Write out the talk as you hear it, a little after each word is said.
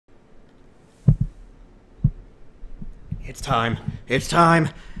It's time. It's time.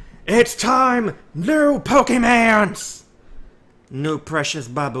 It's time! New Pokémons! New precious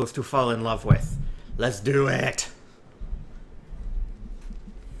bubbles to fall in love with. Let's do it!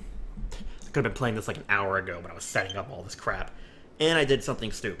 I could have been playing this like an hour ago, but I was setting up all this crap. And I did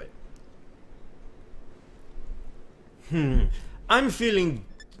something stupid. I'm feeling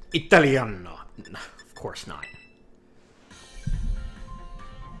Italiano. Of course not.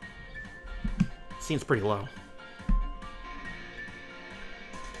 Seems pretty low.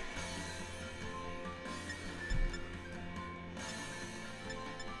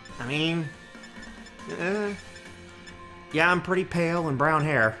 I mean, yeah, I'm pretty pale and brown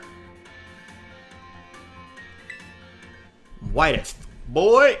hair. Whitest,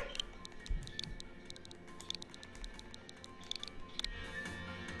 boy!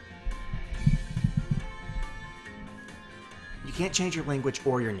 You can't change your language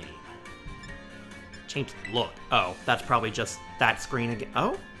or your name. Change the look. Oh, that's probably just that screen again.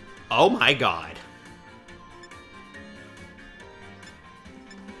 Oh? Oh my god.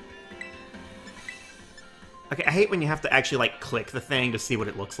 Okay, I hate when you have to actually, like, click the thing to see what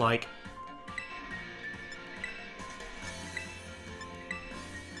it looks like.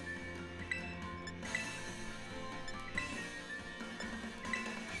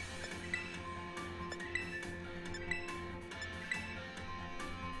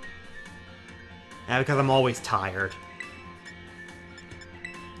 Yeah, because I'm always tired.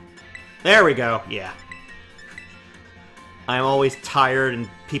 There we go, yeah. I'm always tired and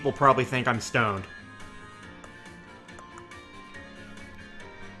people probably think I'm stoned.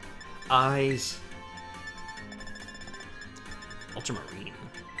 Eyes. Ultramarine.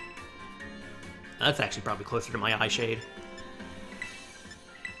 That's actually probably closer to my eye shade.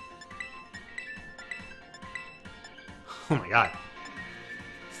 Oh my god.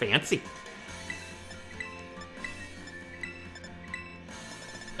 Fancy.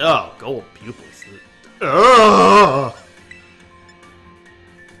 Oh, gold pupils. Ugh!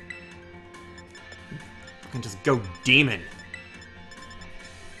 I can just go demon.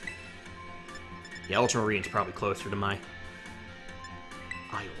 Yeah, Ultramarine's probably closer to my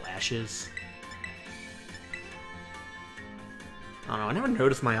eyelashes. I don't know, I never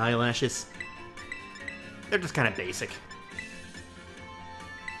noticed my eyelashes. They're just kind of basic.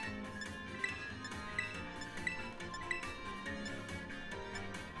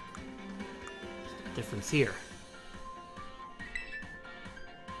 What's the difference here?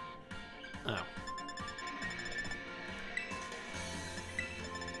 Oh.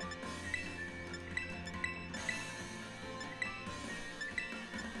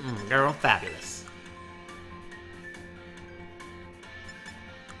 They're all fabulous.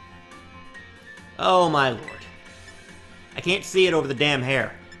 Oh my lord. I can't see it over the damn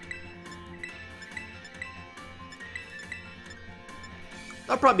hair.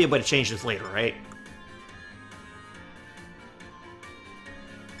 There'll probably be a way to change this later, right?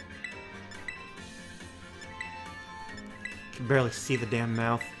 Can barely see the damn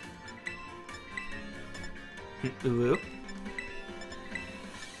mouth. Ooh.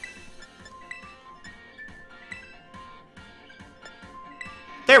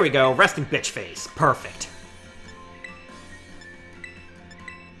 There we go, resting bitch face. Perfect.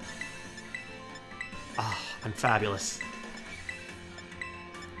 Ah, oh, I'm fabulous.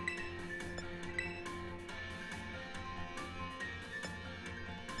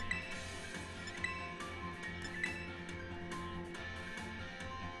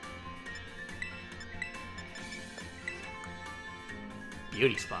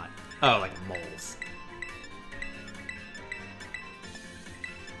 Beauty spot. Oh, like moles.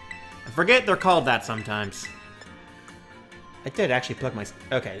 I forget they're called that sometimes. I did actually plug my...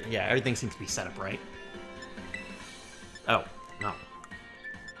 Okay, yeah, everything seems to be set up right. Oh, no.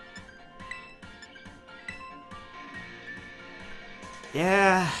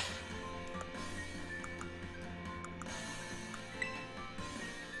 Yeah.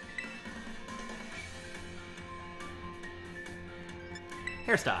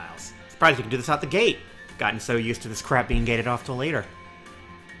 Hairstyles. Surprised you can do this out the gate. Gotten so used to this crap being gated off till later.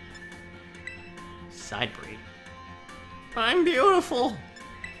 Side braid. I'm beautiful.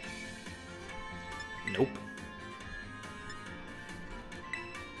 Nope.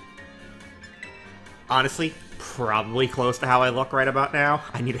 Honestly, probably close to how I look right about now.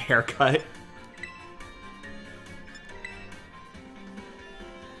 I need a haircut.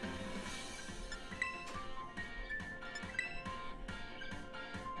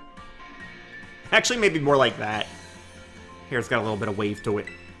 Actually, maybe more like that. Hair's got a little bit of wave to it.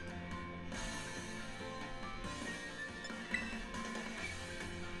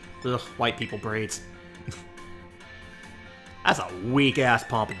 Ugh, white people braids. That's a weak-ass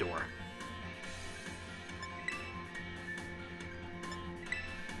pompadour.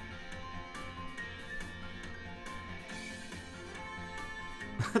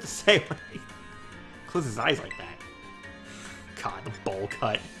 To say when he closes his eyes like that. God, the bowl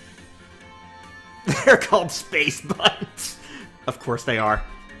cut. They're called space buttons. Of course they are.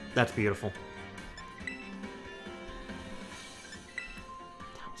 That's beautiful.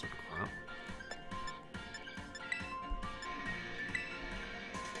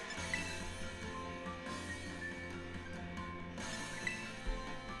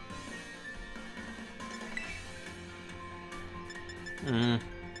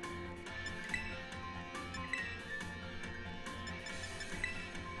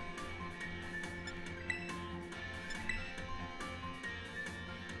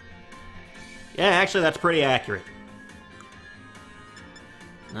 Yeah, actually, that's pretty accurate.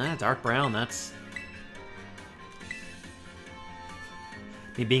 Dark brown, that's...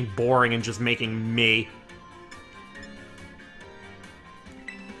 me being boring and just making me.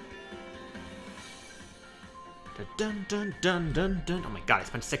 Dun dun dun dun dun. Oh my god, I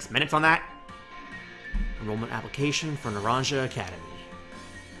spent 6 minutes on that? Enrollment application for Naranja Academy.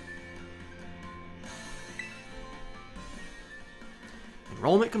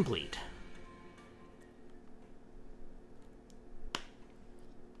 Enrollment complete.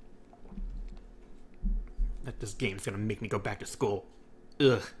 That this game's gonna make me go back to school.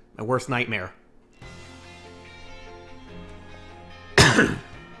 Ugh, my worst nightmare.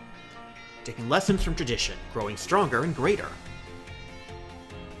 Taking lessons from tradition, growing stronger and greater.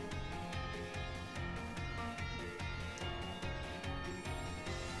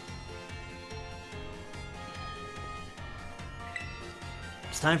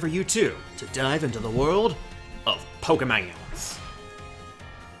 It's time for you two to dive into the world of Pokémons.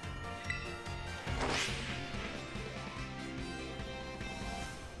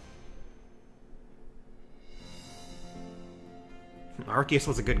 Arceus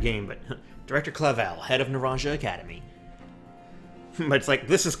was a good game, but Director Clavel, head of Naranja Academy. But it's like,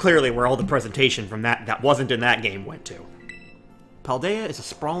 this is clearly where all the presentation from that wasn't in that game went to. Paldea is a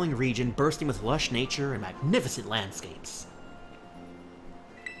sprawling region bursting with lush nature and magnificent landscapes.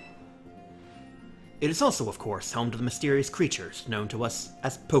 It is also, of course, home to the mysterious creatures known to us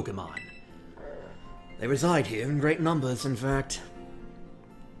as Pokémon. They reside here in great numbers, in fact.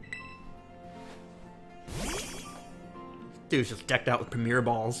 Dude's just decked out with Premier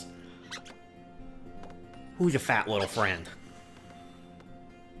Balls. Who's your fat little friend?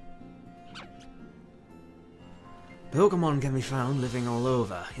 Pokémon can be found living all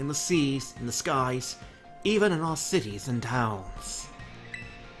over, in the seas, in the skies, even in our cities and towns.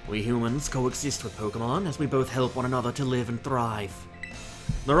 We humans coexist with Pokémon as we both help one another to live and thrive.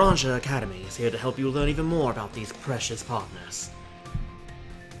 Naranja Academy is here to help you learn even more about these precious partners.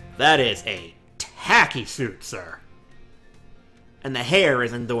 That is a tacky suit, sir. And the hair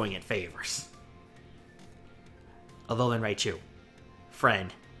isn't doing it favors. Although then Raichu.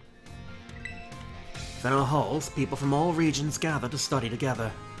 Friend. In our halls, people from all regions gather to study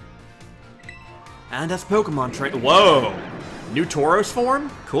together. And as Pokemon train— Whoa! New Tauros form?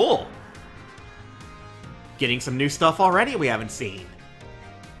 Cool. Getting some new stuff already we haven't seen.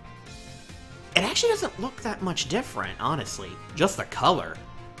 It actually doesn't look that much different, honestly. Just the color.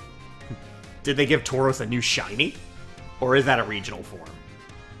 Did they give Tauros a new shiny? Or is that a regional form?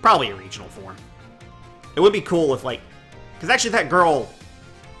 Probably a regional form. It would be cool if, like... Because actually that girl...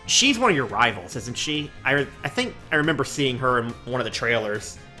 She's one of your rivals, isn't she? I think I remember seeing her in one of the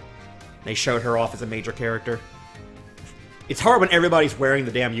trailers. They showed her off as a major character. It's hard when everybody's wearing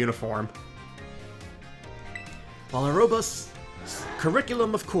the damn uniform. While a robust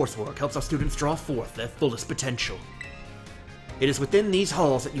curriculum of coursework helps our students draw forth their fullest potential. It is within these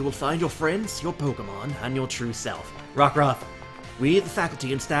halls that you will find your friends, your Pokemon, and your true self. Rockruff, we, the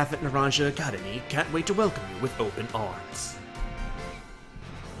faculty and staff at Naranja Academy, can't wait to welcome you with open arms.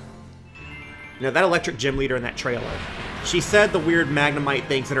 You know, that electric gym leader in that trailer, she said the weird Magnemite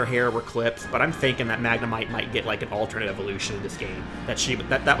things in her hair were clips, but I'm thinking that Magnemite might get like an alternate evolution in this game.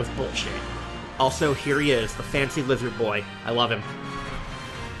 That was bullshit. Also, here he is, the fancy lizard boy. I love him.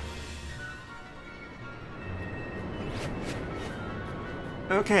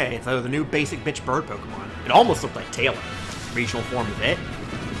 Okay, so the new basic bitch bird Pokemon. It almost looked like Taylor. Regional form of it.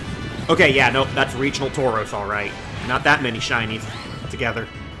 Okay, yeah, nope, that's regional Tauros, alright. Not that many shinies together.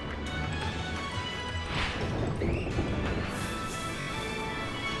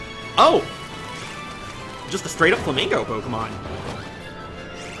 Oh! Just a straight-up Flamingo Pokemon.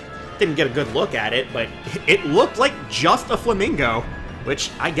 Didn't get a good look at it, but it looked like just a Flamingo. Which,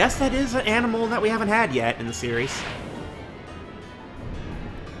 I guess that is an animal that we haven't had yet in the series.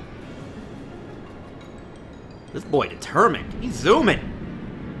 This boy determined. He's zooming.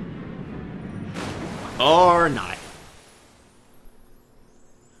 Or not.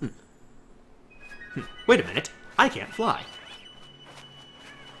 Wait a minute. I can't fly.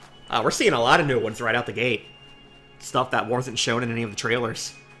 We're seeing a lot of new ones right out the gate. Stuff that wasn't shown in any of the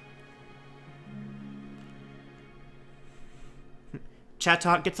trailers. Chat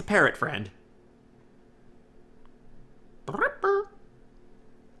Talk gets a parrot friend.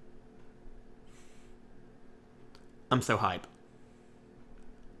 I'm so hype.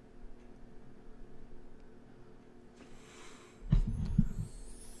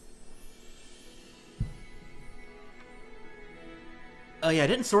 Oh yeah,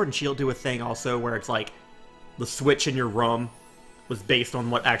 didn't Sword and Shield do a thing also where it's like the switch in your ROM was based on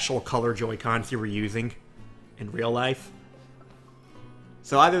what actual color Joy-Cons you were using in real life?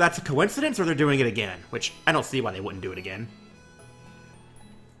 So either that's a coincidence or they're doing it again, which I don't see why they wouldn't do it again.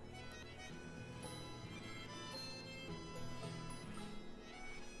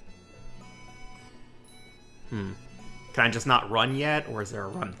 Can I just not run yet, or is there a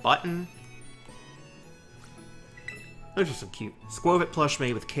run button? Those are so cute. Squovit plush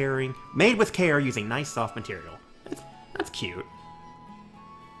made with care using nice soft material. That's cute.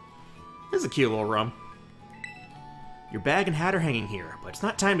 This is a cute little room. Your bag and hat are hanging here, but it's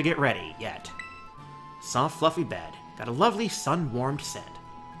not time to get ready yet. Soft, fluffy bed. Got a lovely sun-warmed scent.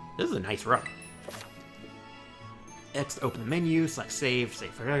 This is a nice room. X to open the menu, select save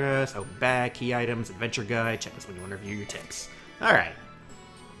for us, open bag, key items, adventure guide, check this when you want to review your tips. Alright.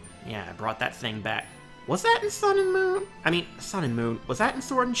 Yeah, I brought that thing back. Was that in Sun and Moon? I mean, Sun and Moon. Was that in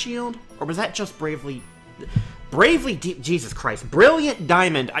Sword and Shield? Or was that just Jesus Christ. Brilliant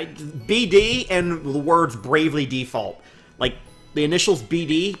Diamond. BD and the words Bravely Default. Like, the initials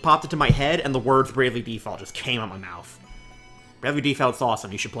BD popped into my head and the words Bravely Default just came out my mouth. Bravely Default's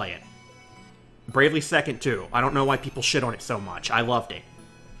awesome. You should play it. Bravely Second 2. I don't know why people shit on it so much. I loved it.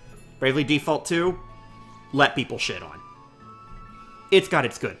 Bravely Default 2, let people shit on. It's got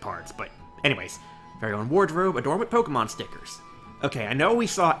its good parts, but anyways. Very own wardrobe, adorned with Pokemon stickers. Okay, I know we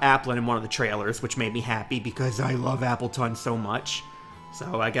saw Applin in one of the trailers, which made me happy because I love Appleton so much.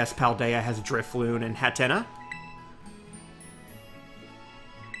 So I guess Paldea has Drifloon and Hatenna.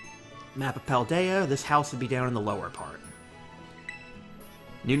 Map of Paldea. This house would be down in the lower part.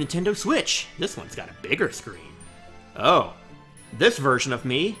 New Nintendo Switch. This one's got a bigger screen. Oh, this version of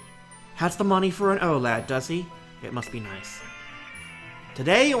me has the money for an OLED, does he? It must be nice.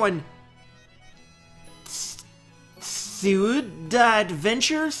 Today on Ciudad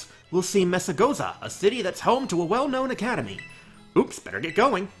Adventures, we'll see Mesagoza, a city that's home to a well-known academy. Oops, better get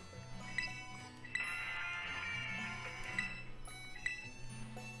going.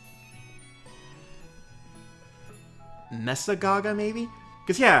 Mesagoga, maybe?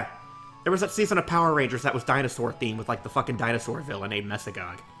 Because, yeah, there was that season of Power Rangers that was dinosaur-themed with, like, the fucking dinosaur villain named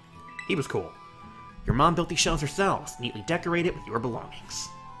Mesagog. He was cool. Your mom built these shells herself, neatly decorated with your belongings.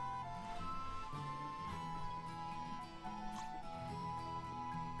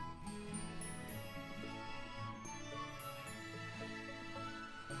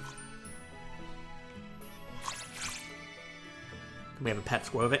 We have a pet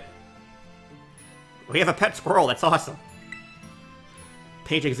Squovit. We have a pet squirrel, that's awesome.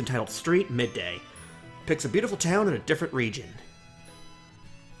 Painting is entitled Street Midday. Picks a beautiful town in a different region.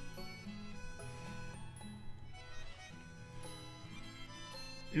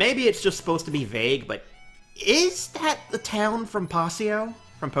 Maybe it's just supposed to be vague, but is that the town from Pasio?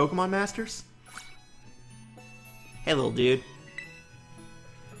 From Pokemon Masters? Hey, little dude.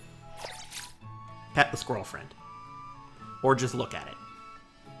 Pet the squirrel friend. Or just look at it.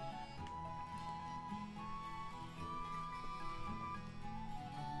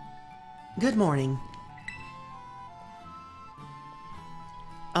 Good morning.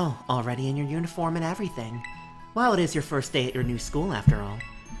 Oh, already in your uniform and everything. Well, it is your first day at your new school, after all.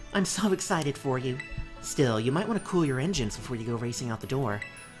 I'm so excited for you. Still, you might want to cool your engines before you go racing out the door.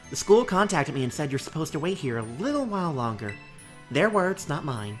 The school contacted me and said you're supposed to wait here a little while longer. Their words, not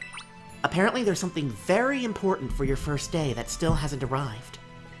mine. Apparently there's something very important for your first day that still hasn't arrived.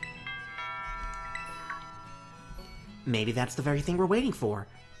 Maybe that's the very thing we're waiting for.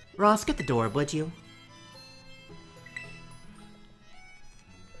 Ross, get the door, would you?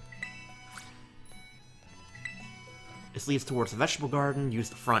 This leads towards the vegetable garden. Use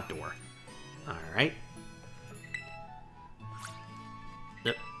the front door. Alright.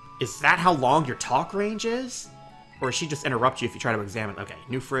 Is that how long your talk range is? Or does she just interrupt you if you try to examine? Okay,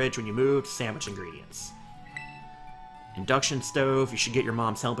 new fridge when you move, sandwich ingredients. Induction stove, you should get your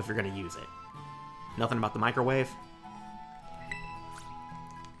mom's help if you're going to use it. Nothing about the microwave?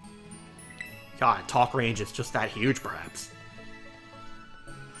 God, talk range is just that huge, perhaps.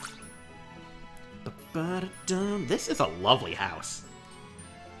 This is a lovely house.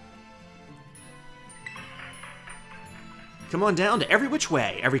 Come on down to Every Which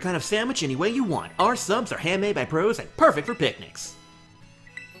Way. Every kind of sandwich any way you want. Our subs are handmade by pros and perfect for picnics.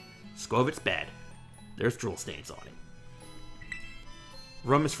 Skovit's bed. There's drool stains on it.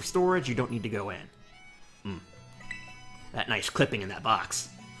 Room is for storage. You don't need to go in. That nice clipping in that box.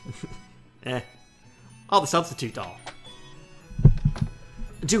 I'll substitute doll.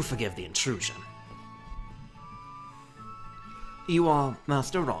 Do forgive the intrusion. You are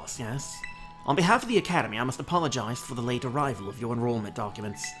Master Ross, yes? On behalf of the Academy, I must apologize for the late arrival of your enrollment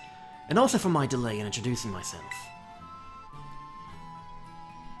documents, and also for my delay in introducing myself.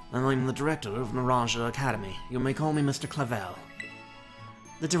 I'm the director of Naraja Academy. You may call me Mr. Clavel.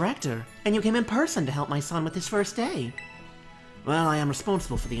 The director? And you came in person to help my son with his first day? Well, I am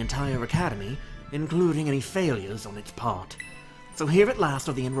responsible for the entire Academy, including any failures on its part. So here at last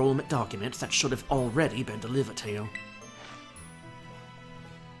are the enrollment documents that should have already been delivered to you.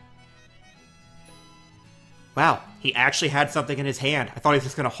 Wow, he actually had something in his hand. I thought he was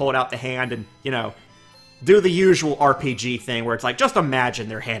just going to hold out the hand and, you know, do the usual RPG thing where it's like, just imagine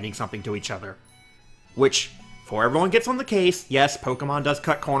they're handing something to each other. Which, before everyone gets on the case, yes, Pokemon does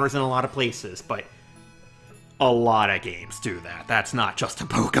cut corners in a lot of places, but a lot of games do that. That's not just a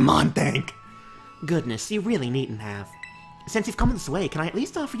Pokemon thing. Goodness, you really needn't have. Since you've come this way, can I at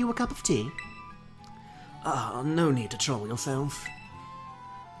least offer you a cup of tea? No need to trouble yourself.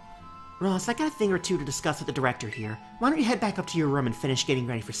 Ross, I got a thing or two to discuss with the director here. Why don't you head back up to your room and finish getting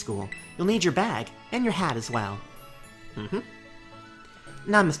ready for school? You'll need your bag, and your hat as well.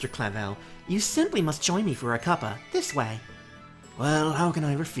 Now, Mr. Clavel, you simply must join me for a cuppa, this way. Well, how can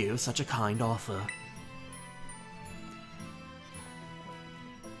I refuse such a kind offer?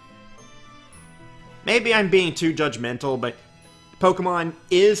 Maybe I'm being too judgmental, but Pokemon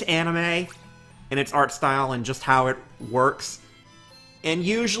is anime in its art style and just how it works. And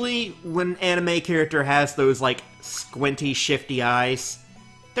usually, when an anime character has those, like, squinty, shifty eyes,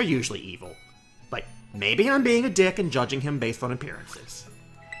 they're usually evil. But maybe I'm being a dick and judging him based on appearances.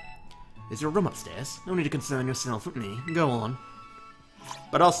 Is your room upstairs? No need to concern yourself with me. Go on.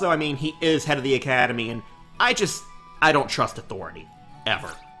 But also, I mean, he is head of the Academy, and I don't trust authority.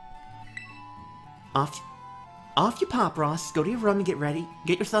 Ever. Off you pop, Ross. Go to your room and get ready.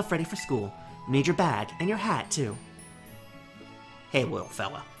 Get yourself ready for school. You need your bag, and your hat, too. Hey, little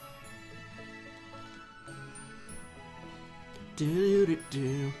fella.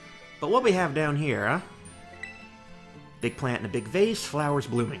 But what we have down here, huh? Big plant in a big vase, flowers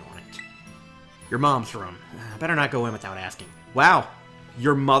blooming on it. Your mom's room. Better not go in without asking. Wow,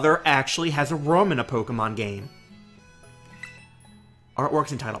 your mother actually has a room in a Pokemon game.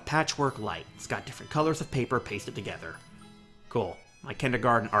 Artwork's entitled Patchwork Light. It's got different colors of paper pasted together. Cool. My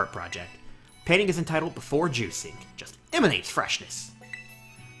kindergarten art project. Painting is entitled Before Juicing. Just emanates freshness.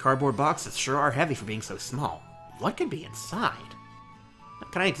 Cardboard boxes sure are heavy for being so small. What could be inside?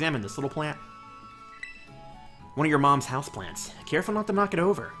 Can I examine this little plant? One of your mom's houseplants. Careful not to knock it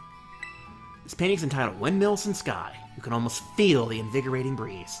over. This painting's entitled Windmills and Sky. You can almost feel the invigorating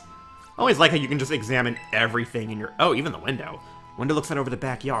breeze. I always like how you can just examine everything in your... Oh, even the window. Window looks out over the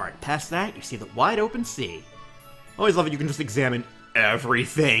backyard. Past that, you see the wide open sea. I always love it you can just examine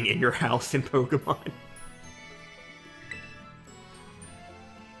everything in your house in Pokemon.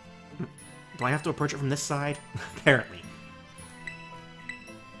 Do I have to approach it from this side? Apparently.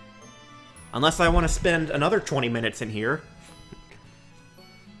 Unless I want to spend another 20 minutes in here.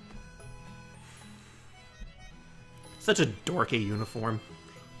 Such a dorky uniform.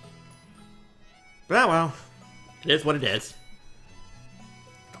 But oh well. It is what it is.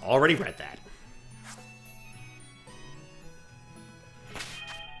 Already read that.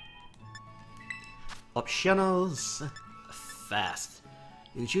 Optionals. Fast.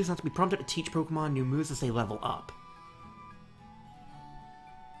 You choose not to be prompted to teach Pokemon new moves as they level up.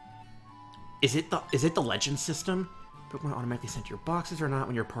 Is it the legend system? Pokemon automatically sent to your boxes or not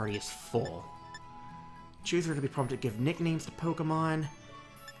when your party is full. Choose whether to be prompted to give nicknames to Pokemon.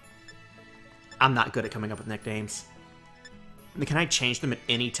 I'm not good at coming up with nicknames. I mean, can I change them at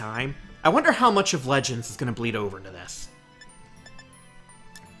any time? I wonder how much of Legends is going to bleed over into this.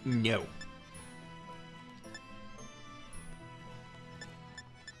 No.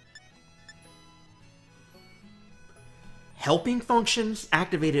 Helping functions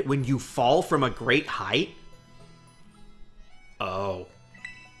activated when you fall from a great height? Oh.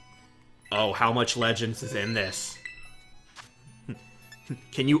 Oh, how much Legends is in this?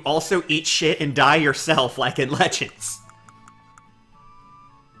 Can you also eat shit and die yourself like in Legends?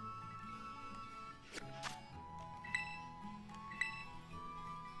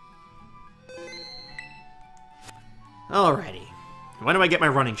 Alrighty. When do I get my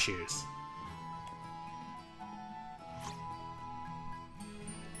running shoes?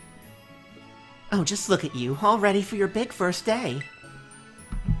 Oh, just look at you, all ready for your big first day.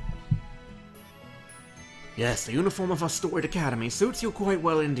 Yes, the uniform of our storied academy suits you quite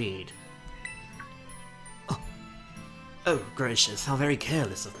well indeed. Oh, gracious, how very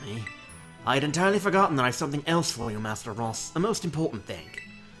careless of me. I had entirely forgotten that I have something else for you, Master Ross, a most important thing.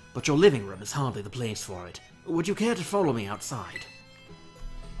 But your living room is hardly the place for it. Would you care to follow me outside?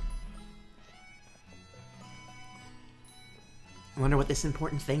 I wonder what this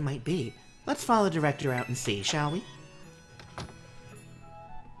important thing might be. Let's follow the director out and see, shall we?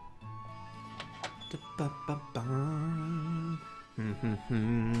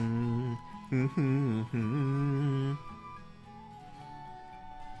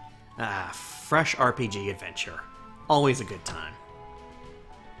 Ah, fresh RPG adventure. Always a good time.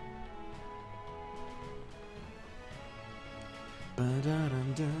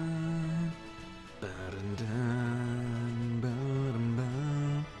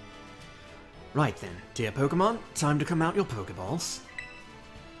 Right then, dear Pokemon, time to come out your Pokeballs.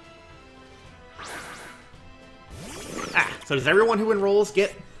 Ah, so does everyone who enrolls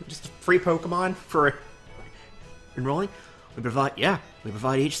get just a free Pokemon for enrolling? We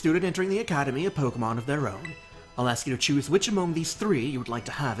provide each student entering the academy a Pokemon of their own. I'll ask you to choose which among these three you would like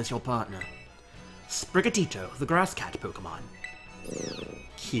to have as your partner. Sprigatito, the grass cat Pokemon.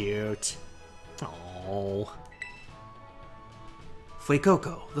 Cute. Oh.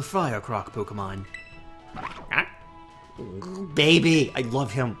 Fuecoco, the fire croc Pokemon. Baby, I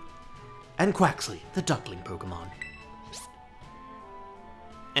love him. And Quaxley, the duckling Pokemon.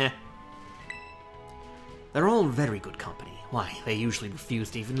 They're all very good company. Why, they usually refuse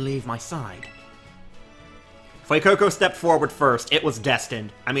to even leave my side. Fuecoco stepped forward first. It was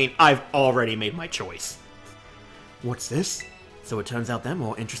destined. I mean, I've already made my choice. What's this? So it turns out they're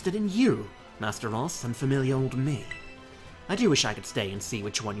more interested in you, Master Ross, than familiar old me. I do wish I could stay and see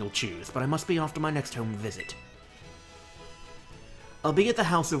which one you'll choose, but I must be off to my next home visit. I'll be at the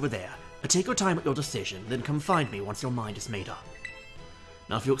house over there. Take your time with your decision, then come find me once your mind is made up.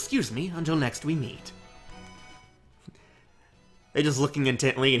 Now if you'll excuse me, until next we meet. They're just looking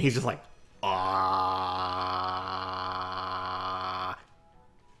intently, and he's just like, ah.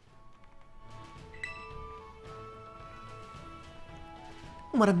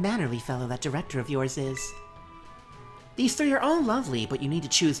 What a mannerly fellow that director of yours is. These three are all lovely, but you need to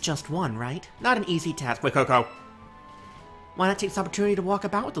choose just one, right? Not an easy task. Wait, Coco. Why not take this opportunity to walk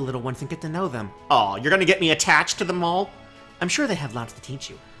about with the little ones and get to know them? Oh, you're gonna get me attached to them all? I'm sure they have lots to teach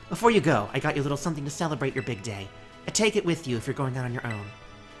you. Before you go, I got you a little something to celebrate your big day. Take it with you if you're going out on your own.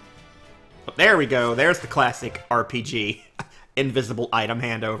 Oh, there we go. There's the classic RPG. Invisible item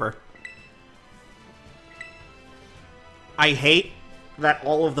handover. I hate that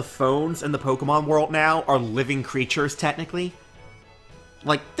all of the phones in the Pokemon world now are living creatures, technically.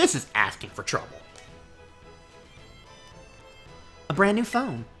 Like, this is asking for trouble. A brand new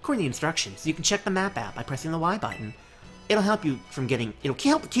phone. According to the instructions, you can check the map out by pressing the Y button. It'll help you from getting... It'll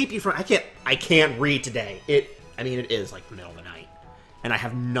help keep you from... I can't read today. I mean, it is like the middle of the night. And I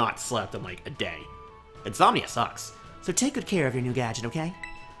have not slept in like a day. Insomnia sucks. So take good care of your new gadget, okay?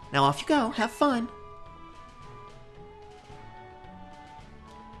 Now off you go. Have fun.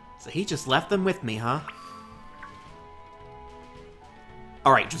 So he just left them with me, huh?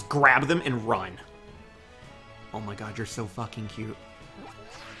 Alright, just grab them and run. Oh my god, you're so fucking cute.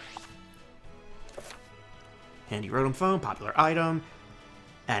 Handy Rotom phone, popular item.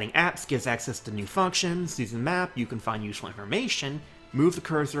 Adding apps gives access to new functions. Using the map, you can find useful information. Move the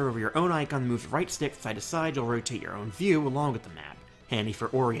cursor over your own icon, move the right stick side to side, you'll rotate your own view along with the map. Handy for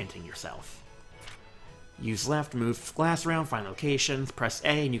orienting yourself. Use left, move glass around, find locations, press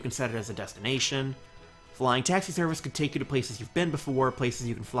A and you can set it as a destination. Flying taxi service could take you to places you've been before, places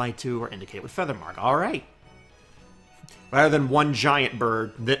you can fly to, or indicate with feather mark. Alright. Rather than one giant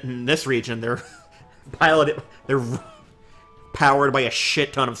bird, in this region, they're they're powered by a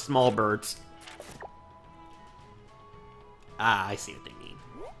shit ton of small birds. Ah, I see what they mean.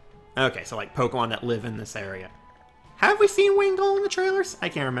 Okay, so like Pokemon that live in this area. Have we seen Wingull in the trailers? I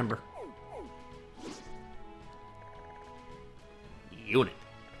can't remember. Unit.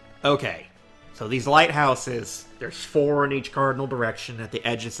 Okay, so these lighthouses, there's 4 in each cardinal direction at the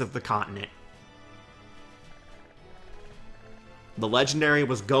edges of the continent. The Legendary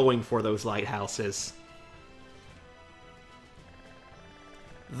was going for those lighthouses.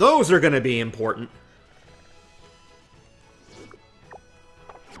 Those are going to be important.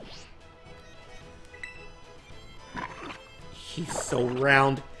 He's so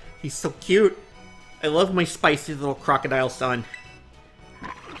round. He's so cute. I love my spicy little crocodile son.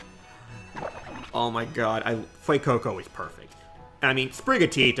 Oh my god, Fuecoco is perfect. I mean,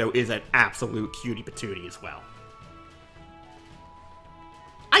 Sprigatito is an absolute cutie patootie as well.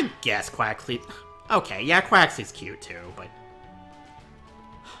 I guess Quaxly... Okay, yeah, Quaxly's cute too, but...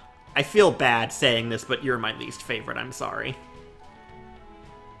 I feel bad saying this, but you're my least favorite, I'm sorry.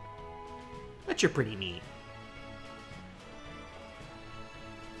 But you're pretty neat.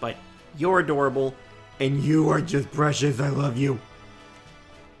 But you're adorable, and you are just precious, I love you.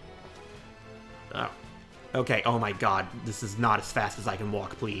 Oh. Okay, oh my god, this is not as fast as I can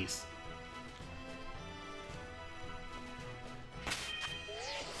walk, please.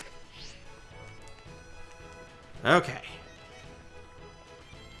 Okay.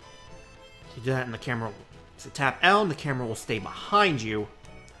 You do that and the camera will... So tap L and the camera will stay behind you.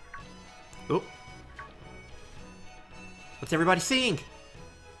 Oop. What's everybody seeing?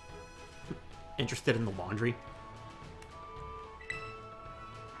 Interested in the laundry?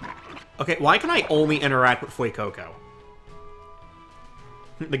 Okay, why can I only interact with Fuecoco?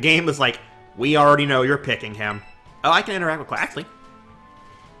 The game is like, we already know you're picking him. Oh, I can interact with Quaxly.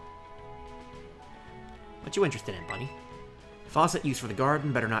 What you interested in, buddy? Faucet used for the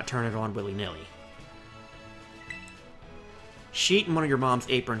garden, better not turn it on willy-nilly. Sheet and one of your mom's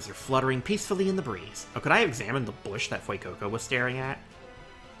aprons are fluttering peacefully in the breeze. Oh, could I have examined the bush that Fuecoco was staring at?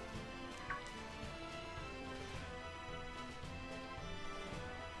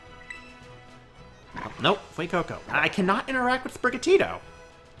 Oh, nope, Fuecoco. I cannot interact with Sprigatito.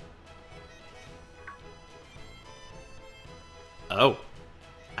 Oh.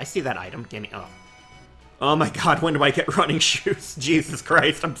 I see that item. Give me... Oh. Oh my god, when do I get running shoes? Jesus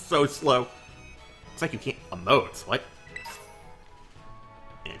Christ, I'm so slow. Looks like you can't... Emotes, what?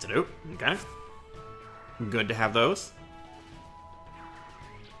 Antidote, okay. Good to have those.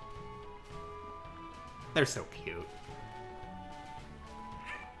 They're so cute.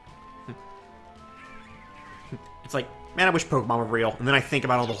 It's like, man, I wish Pokemon were real. And then I think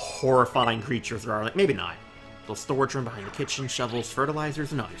about all the horrifying creatures there are. Like, maybe not. Little storage room behind the kitchen, shovels,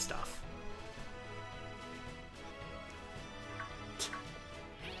 fertilizers, and other stuff.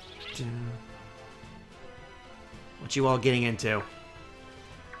 What you all getting into?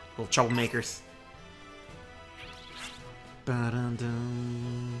 Little troublemakers. They're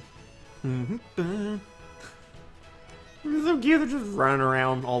so cute, they're just running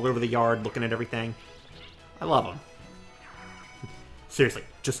around all over the yard looking at everything. I love them. Seriously,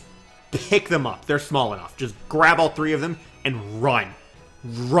 just pick them up. They're small enough. Just grab all three of them and run.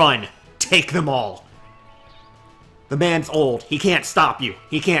 Run. Take them all. The man's old. He can't stop you.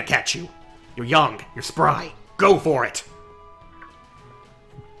 He can't catch you. You're young. You're spry. Go for it.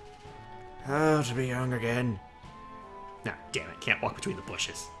 Oh, to be young again. Nah, damn it. Can't walk between the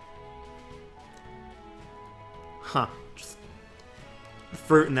bushes. Huh. Just... The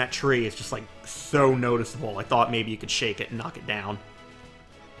fruit in that tree is just, like, so noticeable. I thought maybe you could shake it and knock it down.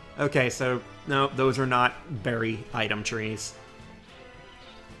 Okay, so... No, those are not berry item trees.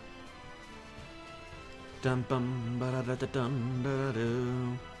 Dum bum ba da da da dum da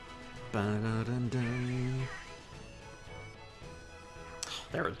do ba da dum dum.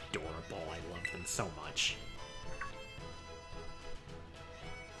 They're adorable. I love them so much.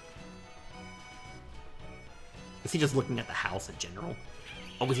 Is he just looking at the house in general?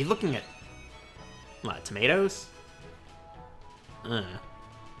 Oh, was he looking at... What, tomatoes?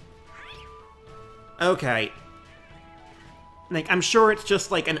 Okay. Like, I'm sure it's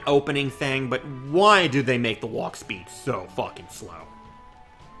just, like, an opening thing, but why do they make the walk speed so fucking slow?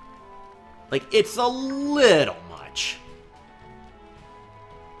 Like, it's a little much.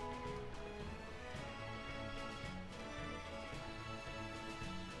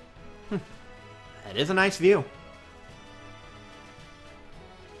 That is a nice view.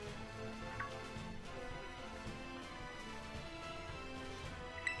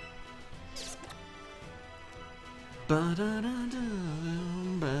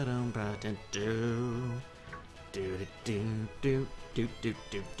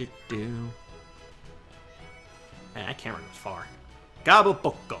 That camera goes far.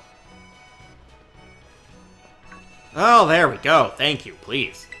 Gabapoko. Oh, there we go. Thank you,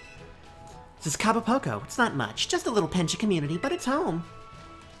 please. This is Cabo Poco. It's not much, just a little pension community, but it's home.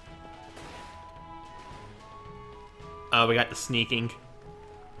 Oh, we got the sneaking.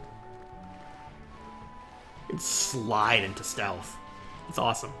 You can slide into stealth. It's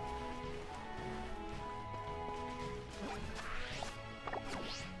awesome.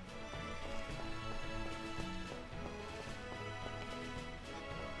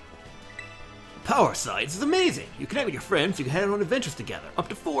 Power Sides is amazing. You connect with your friends, you can head on adventures together, up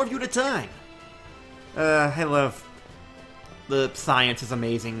to 4 of you at a time. I love the science is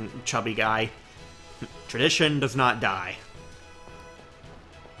amazing chubby guy. Tradition does not die.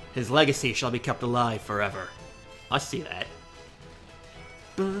 His legacy shall be kept alive forever. I see that.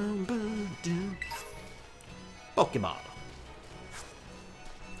 Boom, boom, doom. Pokeball.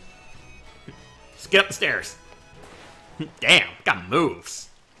 Just get up the stairs. Damn, got moves.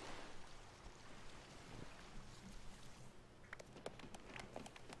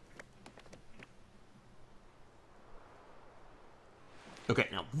 Okay,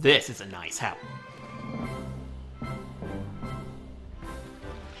 now this is a nice house.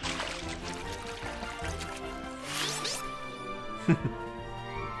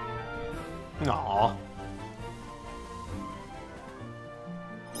 Aww.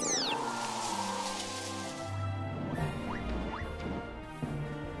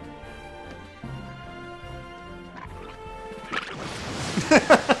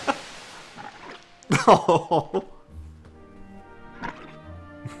 Oh.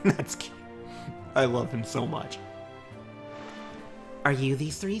 That's cute. I love him so much. Are you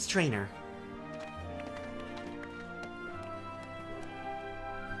these three's trainer?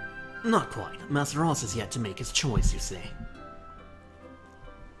 Not quite. Master Ross has yet to make his choice, you see.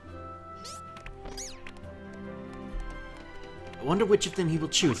 I wonder which of them he will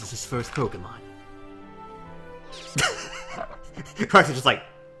choose as his first Pokemon. Clark's just like,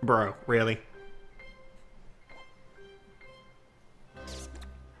 bro, really?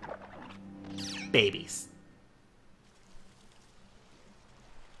 Babies.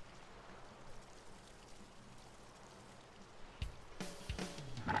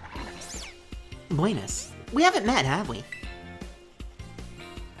 Buenas. We haven't met, have we?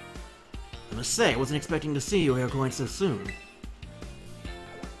 I must say, I wasn't expecting to see you here quite so soon.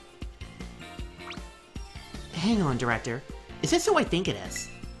 Hang on, Director. Is this who I think it is?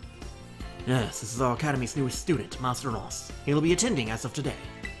 Yes, this is our Academy's newest student, Master Ross. He'll be attending as of today.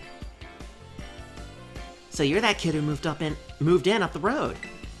 So you're that kid who moved in up the road.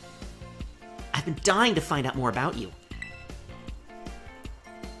 I've been dying to find out more about you.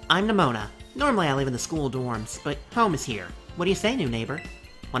 I'm Nimona. Normally I live in the school dorms, but home is here. What do you say, new neighbor?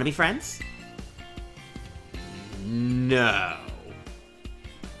 Wanna be friends? No.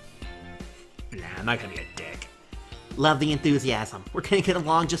 Nah, I'm not gonna be a dick. Love the enthusiasm. We're gonna get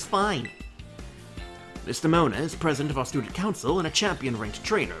along just fine. Miss Nimona is president of our student council and a champion-ranked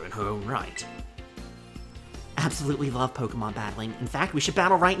trainer in her own right. Absolutely love Pokemon battling. In fact, we should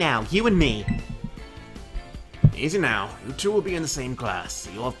battle right now, you and me. Easy now. You two will be in the same class, so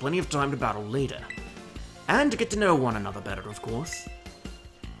you'll have plenty of time to battle later. And to get to know one another better, of course.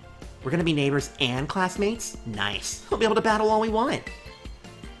 We're gonna be neighbors and classmates? Nice. We'll be able to battle all we want.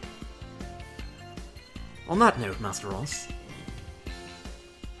 On that note, Master Ross,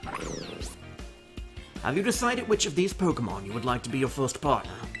 have you decided which of these Pokemon you would like to be your first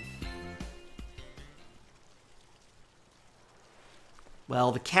partner?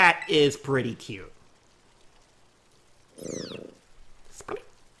 Well, the cat is pretty cute.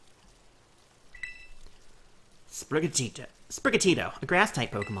 Sprigatito, a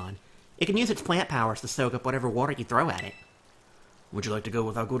grass-type Pokemon. It can use its plant powers to soak up whatever water you throw at it. Would you like to go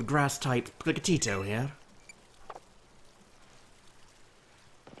with our good grass-type Sprigatito here?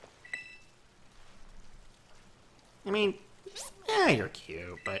 I mean, you're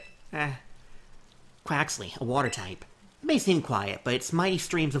cute, but, Quaxley, a water type. It may seem quiet, but its mighty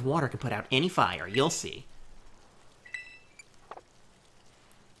streams of water can put out any fire, you'll see.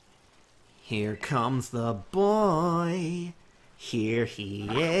 Here comes the boy. Here he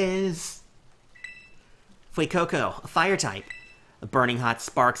is. Fuecoco, a fire type. A burning hot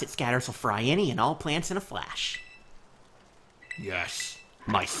sparks it scatters will fry any and all plants in a flash. Yes,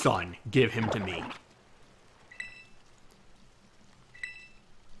 my son, give him to me.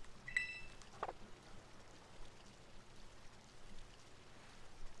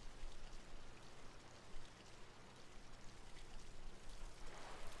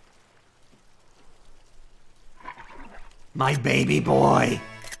 My baby boy!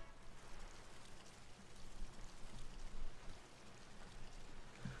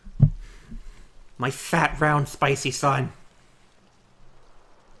 My fat, round, spicy son.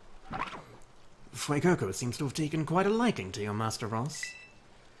 Fuecoco seems to have taken quite a liking to your Master Ross.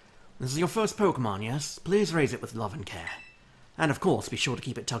 This is your first Pokemon, yes? Please raise it with love and care. And of course, be sure to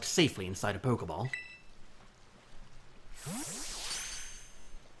keep it tucked safely inside a Pokeball.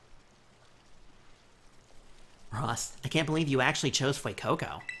 Ross, I can't believe you actually chose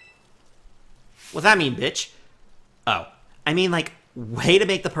Fuecoco. What's that mean, bitch? Oh, I mean, like, way to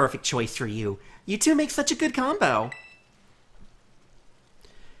make the perfect choice for you. You two make such a good combo.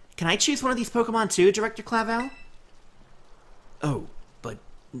 Can I choose one of these Pokemon too, Director Clavel? Oh, but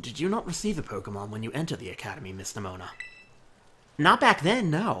did you not receive a Pokemon when you entered the Academy, Miss Nimona? Not back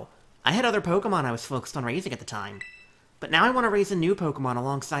then, no. I had other Pokemon I was focused on raising at the time. But now I want to raise a new Pokemon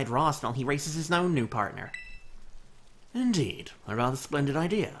alongside Ross while he races his own new partner. Indeed, a rather splendid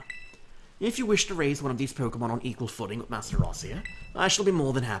idea. If you wish to raise one of these Pokemon on equal footing with Master Ross here, I shall be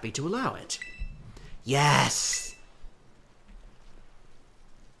more than happy to allow it. Yes!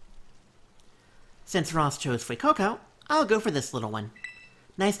 Since Ross chose Fuecoco, I'll go for this little one.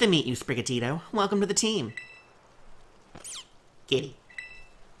 Nice to meet you, Sprigatito. Welcome to the team. Kitty.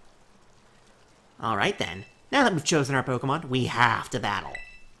 Alright then. Now that we've chosen our Pokemon, we have to battle.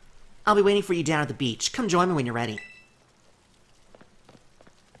 I'll be waiting for you down at the beach. Come join me when you're ready.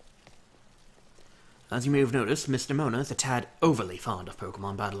 As you may have noticed, Miss Nimona is a tad overly fond of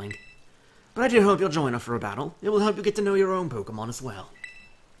Pokemon battling. But I do hope you'll join her for a battle. It will help you get to know your own Pokemon as well.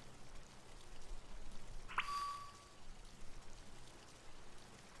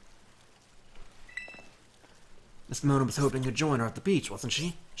 Miss Nimona was hoping to join her at the beach, wasn't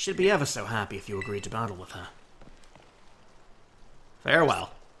she? She'd be ever so happy if you agreed to battle with her.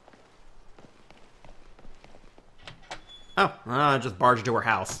 Farewell. Oh, I just barged into her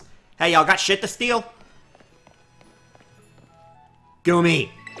house. Hey, y'all got shit to steal? Goomy,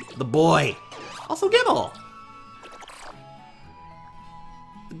 the boy. Also Gibble.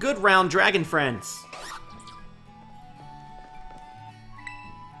 The good round dragon friends.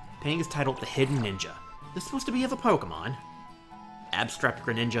 Painting is titled The Hidden Ninja. This is supposed to be of a Pokemon. Abstract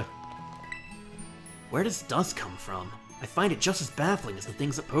Greninja. Where does dust come from? I find it just as baffling as the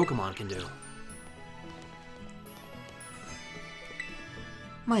things that Pokemon can do.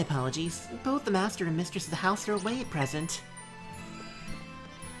 My apologies. Both the master and mistress of the house are away at present.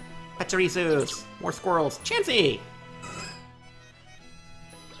 Pachirisus! More squirrels! Chansey!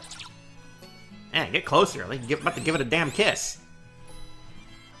 Yeah, get closer. Like, about to give it a damn kiss.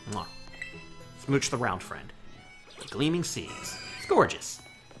 Mwah. Smooch the round friend. The gleaming seas. It's gorgeous.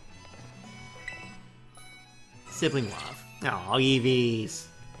 Sibling love. Aw, Eevees.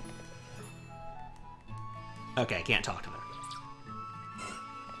 Okay, I can't talk to them.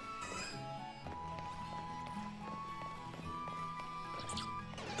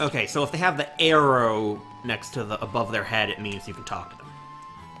 Okay, so if they have the arrow next to the above their head, it means you can talk to them.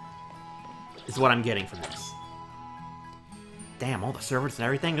 Is what I'm getting from this. Damn, all the servants and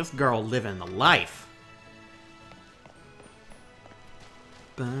everything. This girl living the life.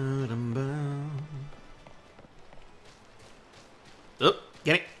 Ba-dum-bum. Oop,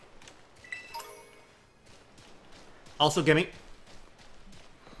 gimme. Also gimme.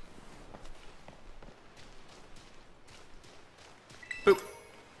 Boop.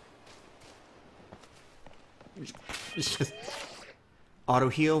 Auto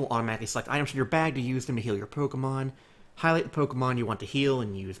heal will automatically select items from your bag to use them to heal your Pokemon. Highlight the Pokemon you want to heal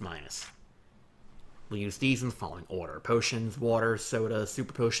and use minus. We'll use these in the following order. Potions, water, soda,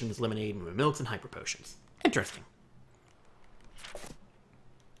 super potions, lemonade, moo milks, and hyper potions. Interesting.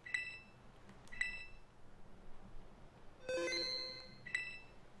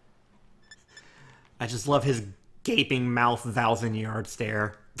 I just love his gaping mouth 1,000-yard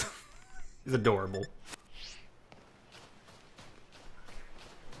stare. He's adorable.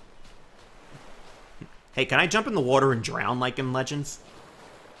 Hey, can I jump in the water and drown like in Legends?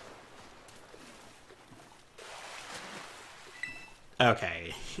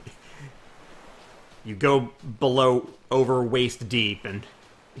 Okay. You go below, over waist deep, and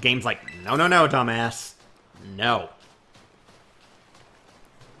the game's like, no, no, no, dumbass. No.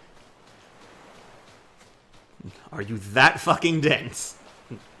 Are you that fucking dense?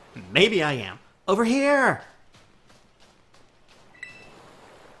 Maybe I am. Over here!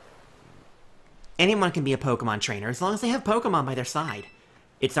 Anyone can be a Pokemon trainer as long as they have Pokemon by their side.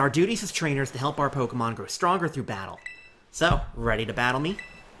 It's our duties as trainers to help our Pokemon grow stronger through battle. So, ready to battle me?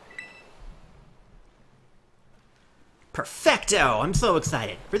 Perfecto! I'm so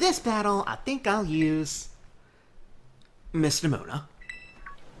excited. For this battle, I think I'll use Miss Nimona.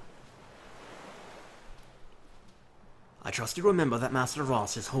 I trust you remember that Master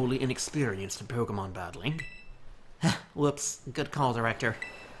Ross is wholly inexperienced in Pokemon battling. Whoops. Good call, Director.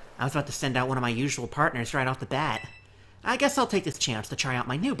 I was about to send out one of my usual partners right off the bat. I guess I'll take this chance to try out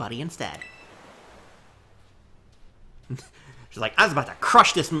my new buddy instead. She's like, I was about to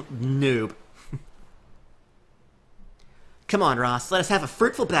crush this noob. Come on, Ross. Let us have a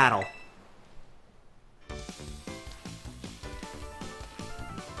fruitful battle.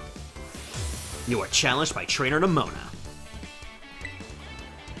 You are challenged by Trainer Nimona.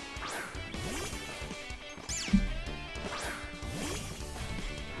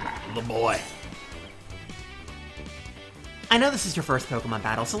 little boy. I know this is your first Pokemon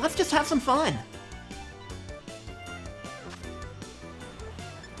battle, so let's just have some fun.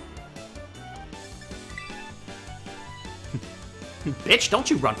 Bitch, don't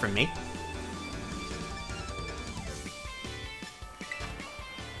you run from me.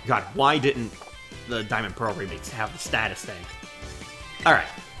 God, why didn't the Diamond Pearl remakes have the status thing? Alright.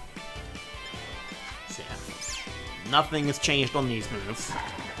 So, yeah. Nothing has changed on these moves.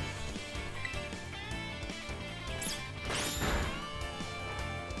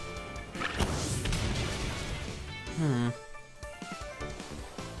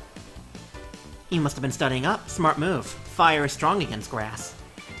 You must have been studying up. Smart move. Fire is strong against grass.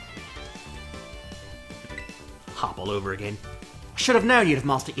 Hop all over again. Should have known you'd have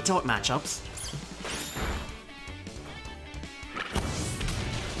mastered your taunt matchups.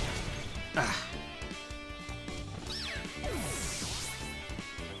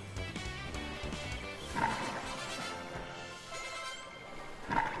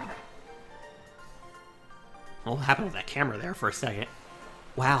 What happened with that camera there for a second?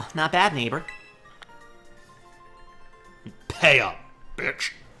 Wow, not bad, neighbor. Pay up,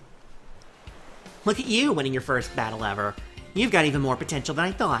 bitch. Look at you winning your first battle ever. You've got even more potential than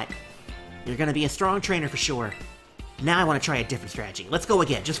I thought. You're gonna be a strong trainer for sure. Now I want to try a different strategy. Let's go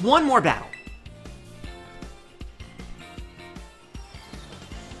again. Just one more battle.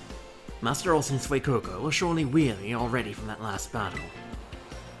 Master Olsen's Fuecoco will surely weary already from that last battle.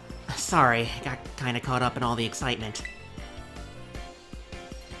 Sorry, I got kinda caught up in all the excitement.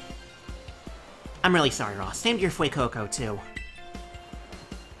 I'm really sorry, Ross. Same to your Fuecoco, too.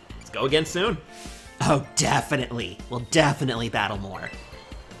 Let's go again soon. Oh, definitely. We'll definitely battle more.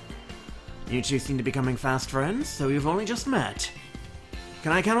 You two seem to be becoming fast friends, so you've only just met.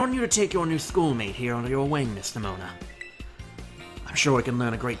 Can I count on you to take your new schoolmate here under your wing, Miss Nimona? I'm sure we can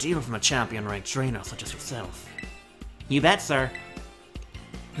learn a great deal from a champion-ranked trainer such as yourself. You bet, sir.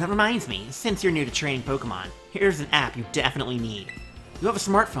 That reminds me, since you're new to training Pokemon, here's an app you definitely need. You have a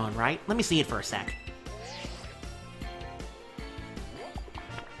smartphone, right? Let me see it for a sec.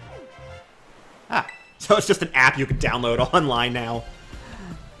 Ah, so it's just an app you can download online now.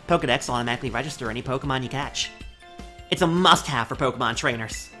 Pokedex will automatically register any Pokemon you catch. It's a must-have for Pokemon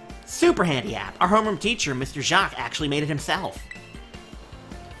trainers. Super handy app. Our homeroom teacher, Mr. Jacques, actually made it himself.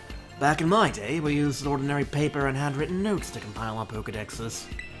 Back in my day, we used ordinary paper and handwritten notes to compile our Pokedexes.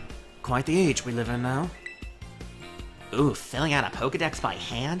 Quite the age we live in now. Ooh, filling out a Pokedex by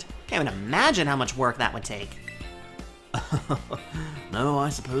hand? Can't even imagine how much work that would take. No, I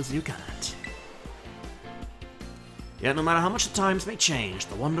suppose you can't. Yet no matter how much the times may change,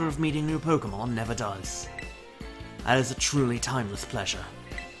 the wonder of meeting new Pokemon never does. That is a truly timeless pleasure.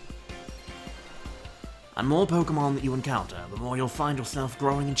 And more Pokemon that you encounter, the more you'll find yourself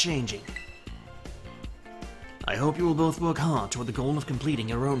growing and changing. I hope you will both work hard toward the goal of completing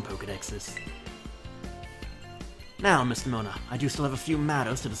your own Pokedexes. Now, Miss Nimona, I do still have a few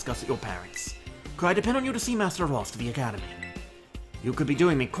matters to discuss with your parents. Could I depend on you to see Master Ross to the Academy? You could be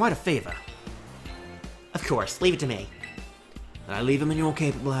doing me quite a favor. Of course, leave it to me. And I leave him in your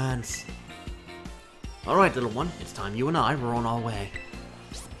capable hands. Alright, little one, it's time you and I were on our way.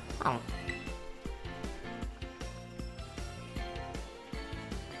 Oh.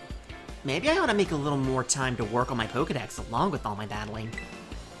 Maybe I ought to make a little more time to work on my Pokedex along with all my battling.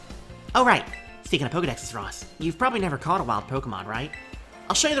 Oh right, speaking of Pokedexes, Ross, you've probably never caught a wild Pokemon, right?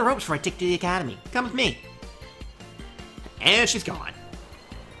 I'll show you the ropes before I take you to the Academy. Come with me. And she's gone.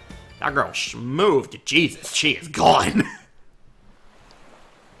 That girl moved. Jesus, she is gone.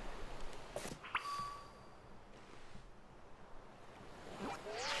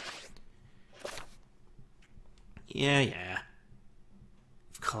 Yeah.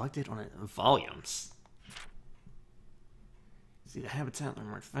 Collected on it volumes. See the habitat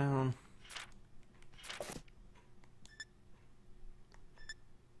landmark found.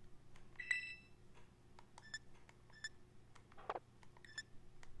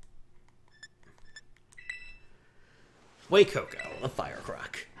 Fuecoco, a fire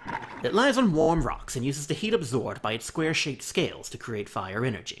croc. It lies on warm rocks and uses the heat absorbed by its square-shaped scales to create fire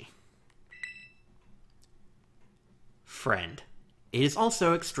energy. Friend. It is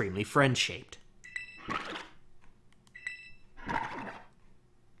also extremely friend-shaped.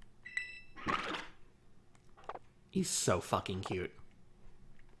 He's so fucking cute.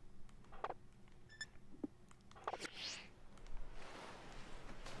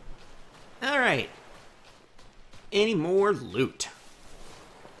 Alright. Any more loot?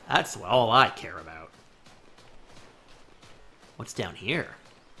 That's all I care about. What's down here?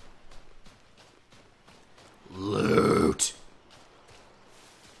 Loot!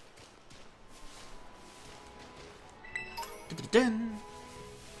 dun.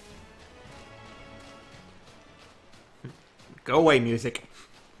 Go away, music.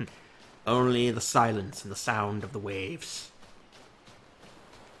 Only the silence and the sound of the waves.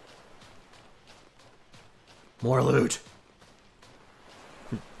 More loot.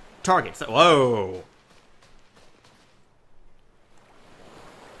 Targets. Whoa.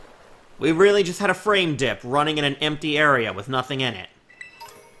 We really just had a frame dip running in an empty area with nothing in it.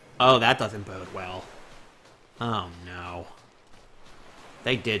 Oh, that doesn't bode well. Oh, no.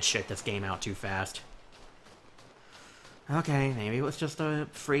 They did shit this game out too fast. Okay, maybe it was just a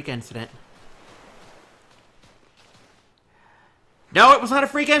freak incident. No, it was not a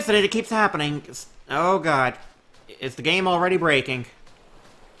freak incident. It keeps happening. Oh, God. Is the game already breaking?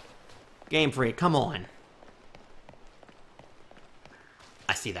 Game Freak, come on.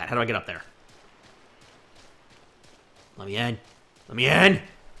 I see that. How do I get up there? Let me in. Let me in!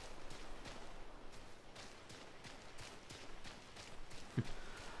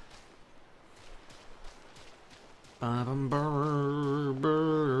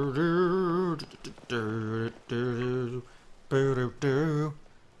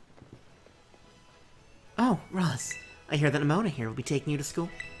 Oh, Ross. I hear that Nimona here will be taking you to school.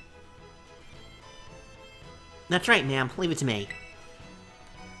 That's right, ma'am. Leave it to me.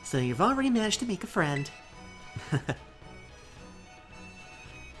 So you've already managed to make a friend.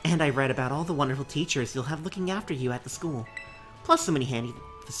 And I read about all the wonderful teachers you'll have looking after you at the school. Plus so many handy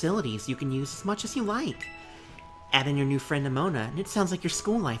facilities you can use as much as you like. Add in your new friend Nimona, and it sounds like your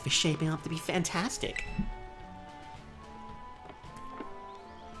school life is shaping up to be fantastic.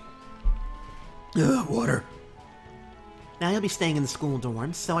 Ugh, water. Now you'll be staying in the school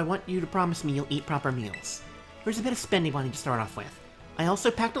dorms, so I want you to promise me you'll eat proper meals. There's a bit of spending money to start off with. I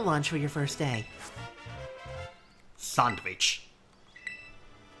also packed a lunch for your first day. Sandwich.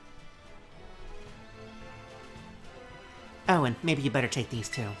 Oh, and maybe you better take these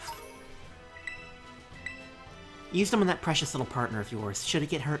too. Use them on that precious little partner of yours, should it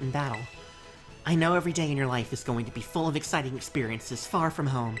get hurt in battle. I know every day in your life is going to be full of exciting experiences far from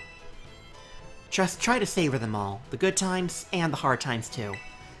home. Just try to savor them all, the good times and the hard times too.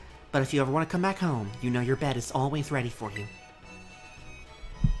 But if you ever want to come back home, you know your bed is always ready for you.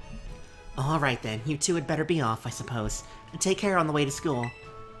 Alright then, you two had better be off, I suppose. And take care on the way to school.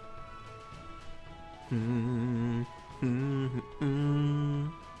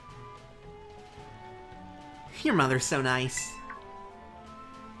 Your mother's so nice.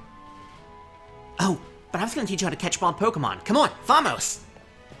 Oh, but I was gonna teach you how to catch wild Pokémon. Come on, vamos!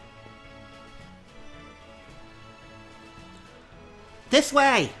 This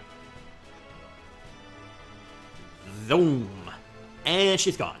way! Zoom. And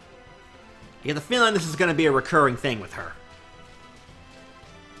she's gone. I get the feeling this is going to be a recurring thing with her.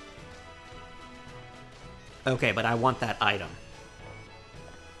 Okay, but I want that item.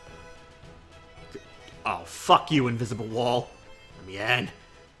 Oh, fuck you, invisible wall. Let me in.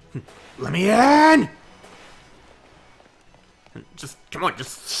 Let me in! Just, come on,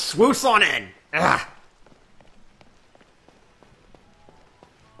 just swoosh on in. Ah.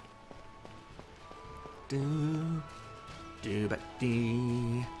 Do do ba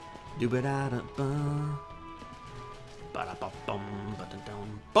dee do ba da da ba Ba da ba bum ba da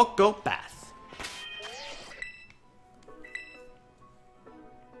dum. Boko Bath.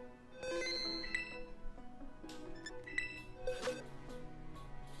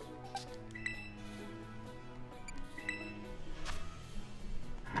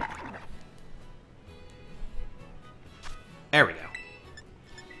 There we go.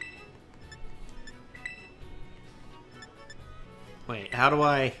 Wait, how do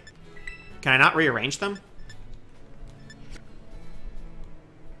I... Can I not rearrange them?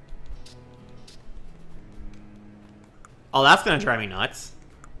 Oh, that's gonna drive me nuts.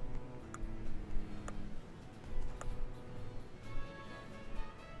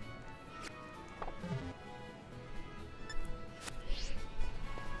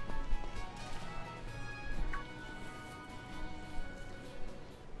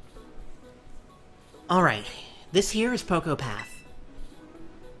 Alright, this here is Poco Path.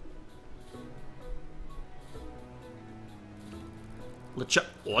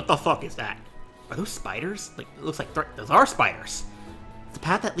 What the fuck is that? Are those spiders? Like, it looks like those are spiders. It's the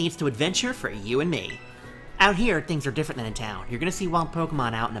path that leads to adventure for you and me. Out here, things are different than in town. You're gonna see wild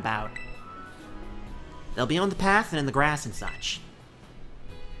Pokemon out and about. They'll be on the path and in the grass and such.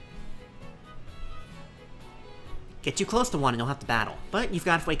 Get too close to one and you'll have to battle. But you've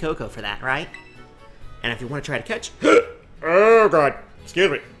got Fuecoco for that, right? And if you want to try to catch... Oh god, excuse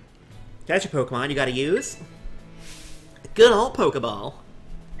me. Catch a Pokemon, you gotta use... a good old Pokeball.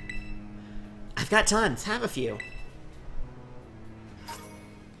 I've got tons, have a few.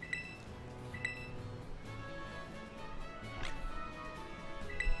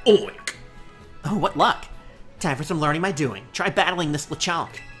 Oink! Oh, what luck. Time for some learning by doing. Try battling this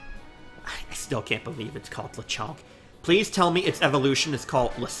Lechonk. I still can't believe it's called Lechonk. Please tell me its evolution is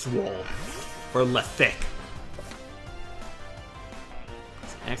called Leswole. Or Lethick.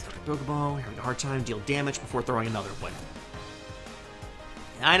 Extra Pokeball, having a hard time, deal damage before throwing another one.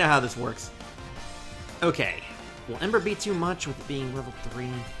 I know how this works. Okay. Will Ember be too much with it being level 3?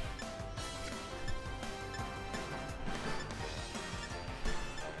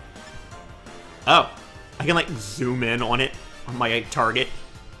 Oh. I can, like, zoom in on it, on my target.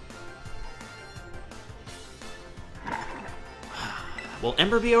 Will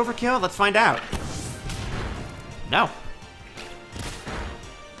Ember be overkill? Let's find out. No.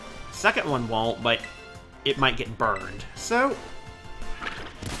 Second one won't, but it might get burned. So,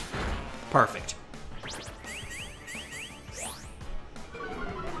 perfect.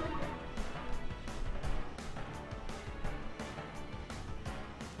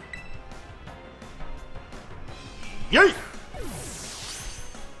 Yay!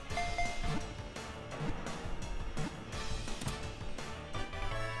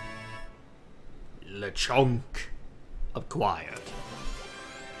 Lechonk acquired.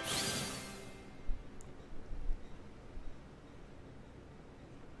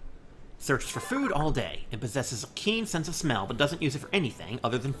 Searches for food all day and possesses a keen sense of smell, but doesn't use it for anything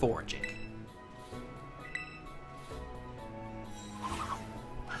other than foraging.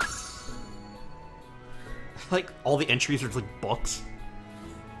 Like, all the entries are just like books.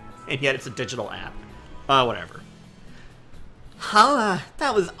 And yet it's a digital app. Whatever. Huh,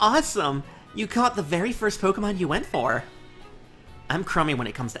 that was awesome! You caught the very first Pokemon you went for. I'm crummy when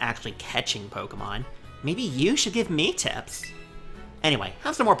it comes to actually catching Pokemon. Maybe you should give me tips. Anyway,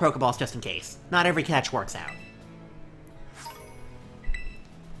 have some more Pokeballs just in case. Not every catch works out.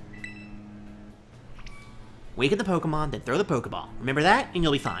 Weaken the Pokemon, then throw the Pokeball. Remember that, and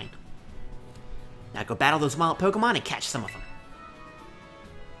you'll be fine. Now go battle those wild Pokemon and catch some of them.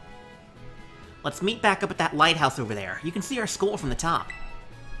 Let's meet back up at that lighthouse over there. You can see our school from the top.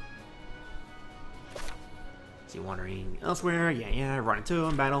 Is he wandering elsewhere? Yeah, run into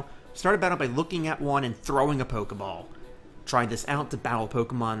him, battle. Start a battle by looking at one and throwing a Pokeball. Try this out to battle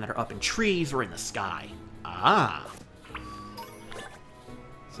Pokemon that are up in trees or in the sky. Ah.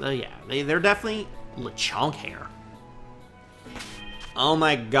 So yeah, they're definitely Lechonk hair. Oh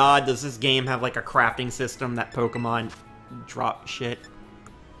my god, does this game have like a crafting system that Pokemon drop shit?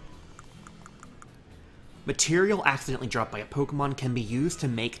 Material accidentally dropped by a Pokemon can be used to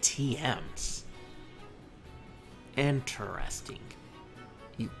make TMs. Interesting.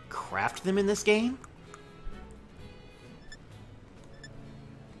 You craft them in this game?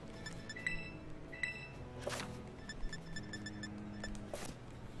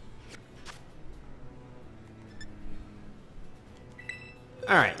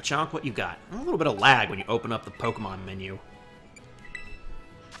 Alright, Lechonk, what you got? A little bit of lag when you open up the Pokemon menu.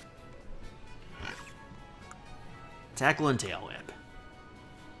 Tackle and Tail Whip.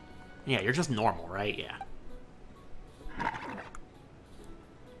 Yeah, you're just normal, right? Yeah.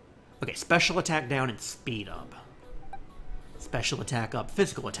 Okay, special attack down and speed up. Special attack up,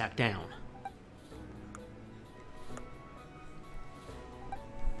 physical attack down.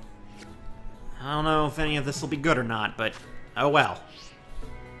 I don't know if any of this will be good or not, but oh well.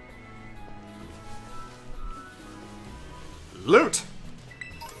 Loot!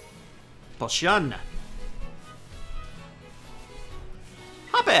 Potion!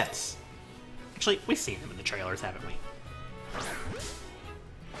 Hoppets! Actually, we've seen them in the trailers, haven't we?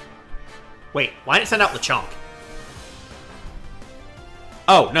 Wait, why didn't it send out Lechonk?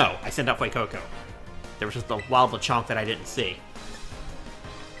 Oh, no, I sent out Fuecoco. There was just the wild Lechonk that I didn't see.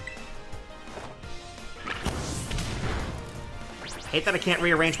 I hate that I can't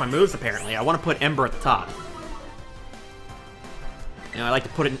rearrange my moves, apparently. I want to put Ember at the top. You know, I like to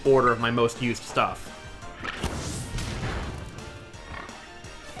put it in order of my most used stuff.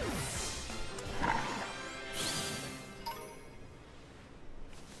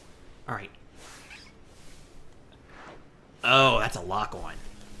 Alright. Oh, that's a lock-on.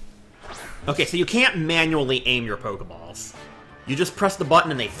 Okay, so you can't manually aim your Pokeballs. You just press the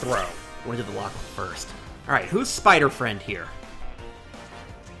button and they throw. We'll do the lock-on first. Alright, who's Spider Friend here?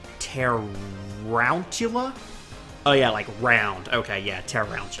 Tarantula? Oh yeah, like round. Okay, yeah,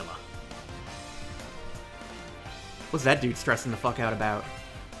 Tarantula. What's that dude stressing the fuck out about?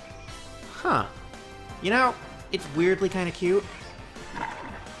 Huh. You know, it's weirdly kind of cute.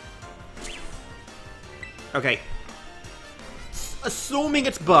 Okay. Assuming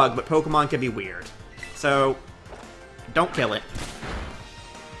it's bug, but Pokemon can be weird. So, don't kill it.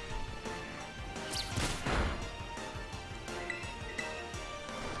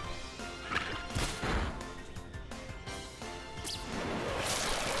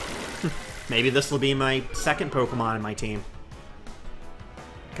 maybe this will be my second Pokemon in my team.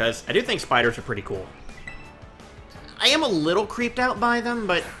 Because I do think spiders are pretty cool. I am a little creeped out by them,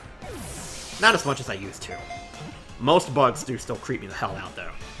 but not as much as I used to. Most bugs do still creep me the hell out,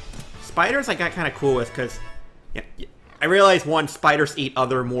 though. Spiders I got kind of cool with, because I realized, one, spiders eat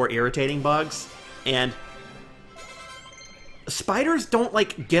other more irritating bugs, and spiders don't,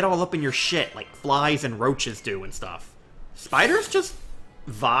 like, get all up in your shit like flies and roaches do and stuff. Spiders just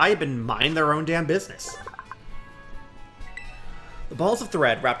vibe and mind their own damn business. The balls of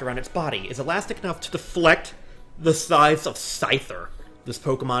thread wrapped around its body is elastic enough to deflect the size of Scyther, this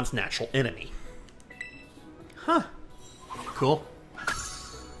Pokemon's natural enemy. Huh. Cool.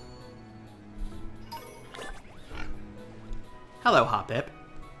 Hello, Hoppip.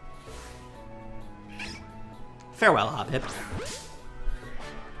 Farewell, Hoppip.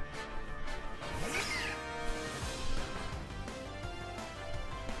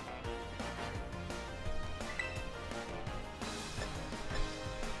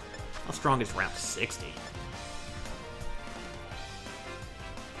 How strong is round 60?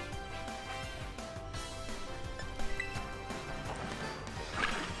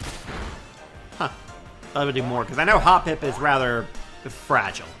 Huh. I would do more, because I know Hoppip is rather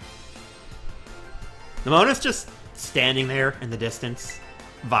fragile. Nemona's just standing there in the distance,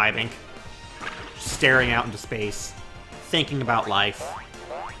 vibing, staring out into space, thinking about life.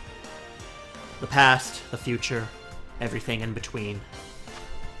 The past, the future, everything in between.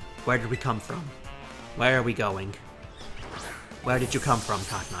 Where did we come from? Where are we going? Where did you come from,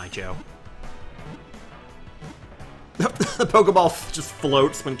 Cotton Eye Joe? The Pokeball just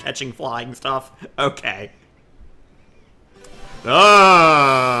floats when catching flying stuff. Okay.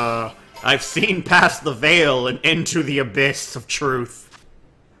 Ah! I've seen past the veil and into the abyss of truth.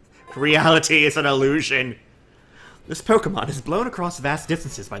 Reality is an illusion. This Pokemon is blown across vast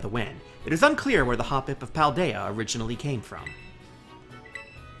distances by the wind. It is unclear where the Hoppip of Paldea originally came from.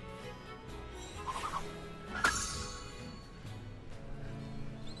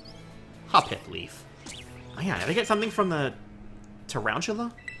 Hoppip leaf. Oh yeah, did I get something from the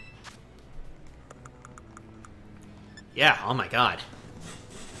Tarantula? Yeah, oh my god.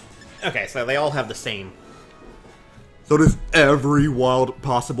 Okay, so they all have the same. So does every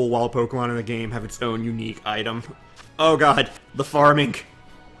possible wild Pokemon in the game have its own unique item? Oh god, the farming.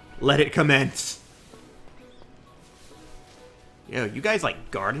 Let it commence. Yo, you guys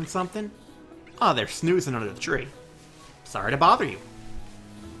like guarding something? Oh, they're snoozing under the tree. Sorry to bother you.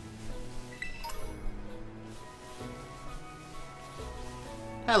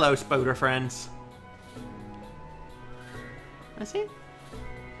 Hello, Spoder friends. I see.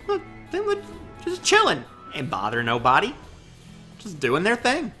 Look, they were just chilling. Ain't bother nobody. Just doing their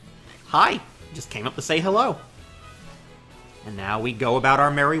thing. Hi. Just came up to say hello. And now we go about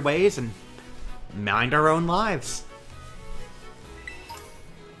our merry ways and mind our own lives.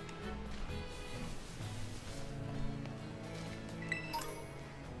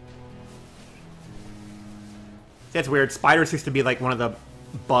 That's weird. Spiders used to be like one of the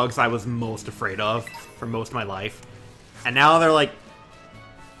bugs I was most afraid of for most of my life. And now they're like...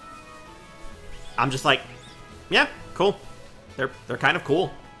 I'm just like, yeah, cool. They're kind of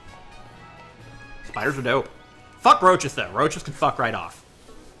cool. Spiders are dope. Fuck roaches, though. Roaches can fuck right off.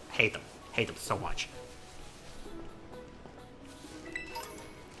 Hate them. Hate them so much.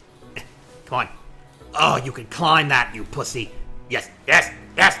 Come on. Oh, you can climb that, you pussy. Yes, yes,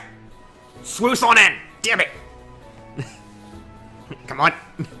 yes! Swoosh on in! Damn it! Come on.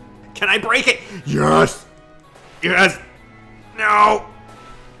 Can I break it? Yes! Yes! No!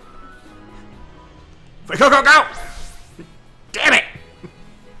 Go, go, go! Damn it!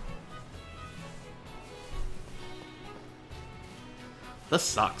 This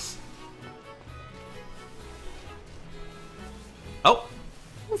sucks. Oh!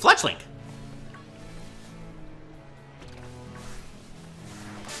 Fletchling!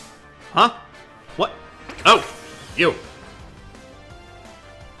 Huh? What? Oh! You!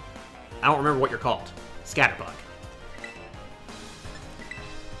 I don't remember what you're called. Scatterbug.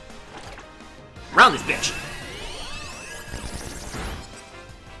 Round this bitch!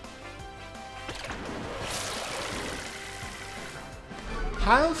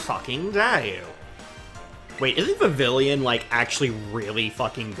 How fucking dare you? Wait, isn't Pavilion, like, actually really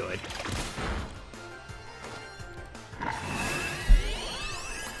fucking good?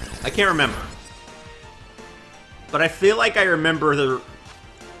 I can't remember. But I feel like I remember the...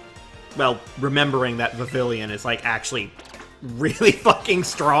 Well, remembering that Pavilion is, like, actually really fucking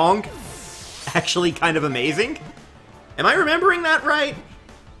strong. Actually kind of amazing. Am I remembering that right?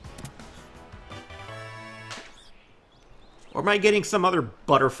 Or am I getting some other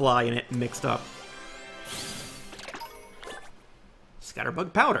butterfly in it mixed up?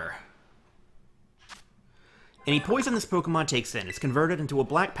 Scatterbug powder. Any poison this Pokemon takes in is converted into a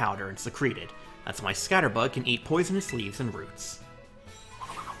black powder and secreted. That's why Scatterbug can eat poisonous leaves and roots.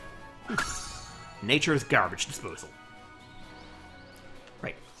 Nature's garbage disposal.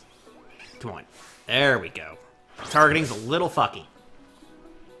 Right. Come on. There we go. Targeting's a little fucky.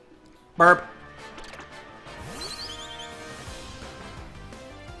 Burp.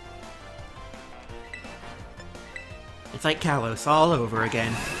 It's like Kalos all over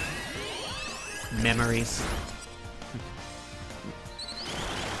again. Memories.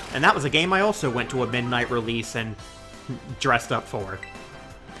 And that was a game I also went to a midnight release and dressed up for.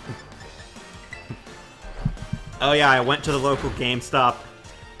 Oh yeah, I went to the local GameStop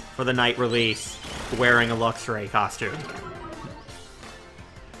for the night release wearing a Luxray costume.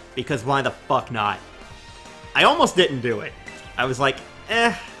 Because why the fuck not? I almost didn't do it. I was like,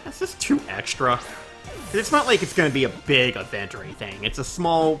 that's just too extra. It's not like it's going to be a big event or anything. It's a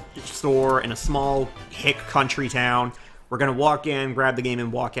small store in a small hick country town. We're going to walk in, grab the game,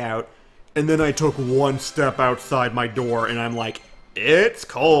 and walk out. And then I took one step outside my door, and I'm like, it's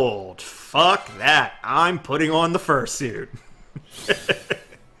cold. Fuck that. I'm putting on the fursuit.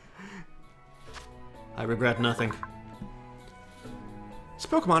 I regret nothing. This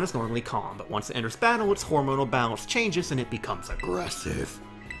Pokemon is normally calm, but once it enters battle, its hormonal balance changes and it becomes aggressive.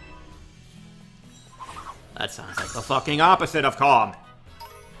 That sounds like the fucking opposite of calm.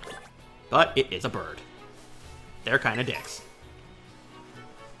 But it is a bird. They're kinda dicks.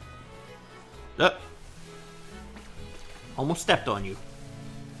 Almost stepped on you.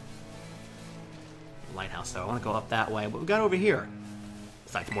 Lighthouse, though. I want to go up that way. What we got over here?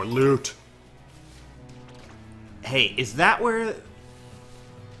 Besides more loot. Hey, is that where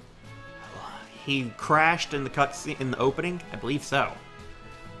he crashed in the cutscene in the opening? I believe so.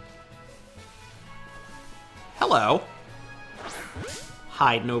 Hello.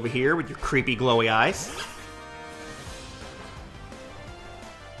 Hiding over here with your creepy glowy eyes.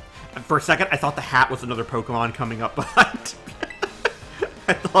 For a second, I thought the hat was another Pokemon coming up behind.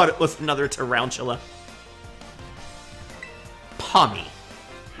 I thought it was another Tarantula. Pommy.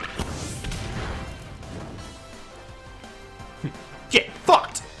 Get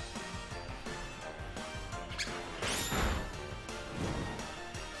fucked!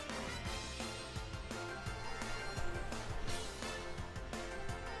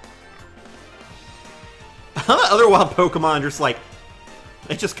 Other wild Pokemon just like,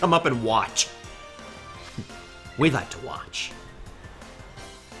 they just come up and watch. We like to watch.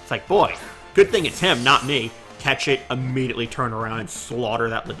 It's like, boy, good thing it's him, not me. Catch it, immediately turn around and slaughter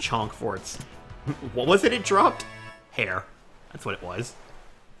that Lechonk for its... What was it dropped? Hair. That's what it was.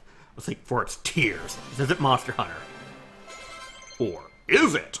 It was like, for its tears. Is it Monster Hunter? Or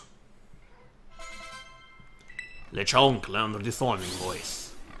is it? Lechonk learned the disarming voice.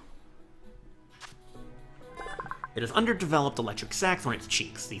 It has underdeveloped electric sacs on its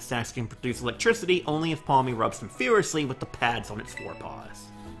cheeks. These sacs can produce electricity only if Palmy rubs them furiously with the pads on its forepaws.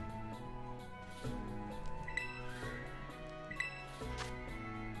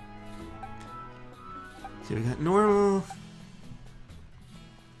 So we got normal.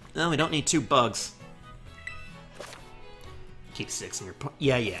 No, we don't need 2 bugs. Keep 6 in your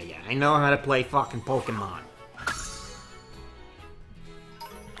yeah. I know how to play fucking Pokemon.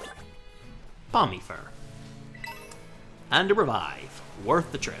 Palmy fur. And a revive.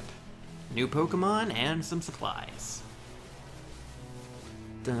 Worth the trip. New Pokemon and some supplies.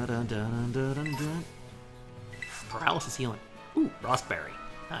 Dun, dun, dun, dun, dun, dun. Paralysis healing. Ooh, Rostberry.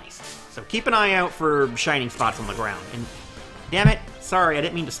 Nice. So keep an eye out for shining spots on the ground. And damn it, sorry, I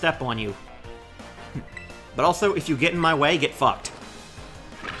didn't mean to step on you. But also, if you get in my way, get fucked.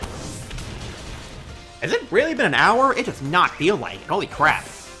 Has it really been an hour? It does not feel like it. Holy crap.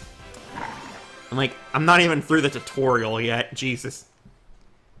 I'm like, I'm not even through the tutorial yet. Jesus.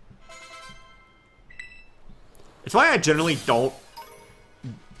 It's why I generally don't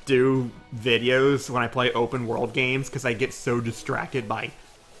do videos when I play open world games, because I get so distracted by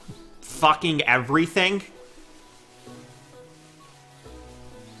fucking everything.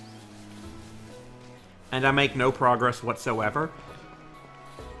 And I make no progress whatsoever.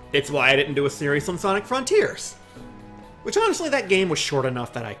 It's why I didn't do a series on Sonic Frontiers. Which honestly, that game was short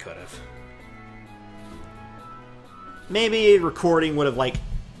enough that I could have. Maybe recording would have, like,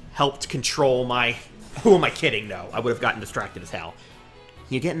 helped control my... Who am I kidding, though? I would have gotten distracted as hell.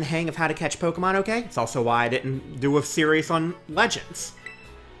 You getting the hang of how to catch Pokemon okay? It's also why I didn't do a series on Legends.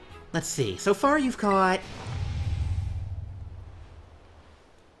 Let's see. So far you've caught...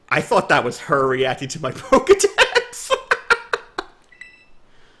 I thought that was her reacting to my Pokédex.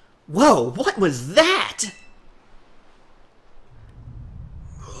 Whoa, what was that?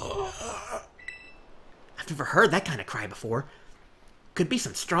 I've never heard that kind of cry before. Could be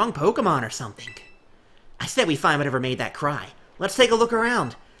some strong Pokemon or something. I said we find whatever made that cry. Let's take a look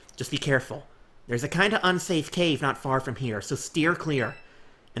around. Just be careful. There's a kind of unsafe cave not far from here, so steer clear.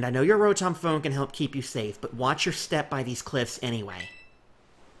 And I know your Rotom phone can help keep you safe, but watch your step by these cliffs anyway.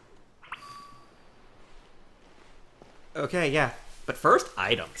 Okay, yeah. But first,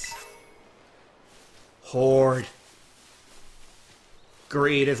 items. Horde.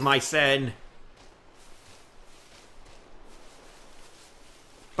 Greed is my sin.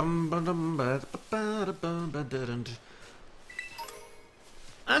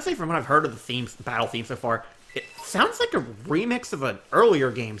 Honestly, from what I've heard of the themes, battle theme so far, it sounds like a remix of an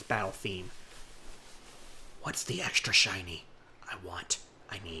earlier game's battle theme. What's the extra shiny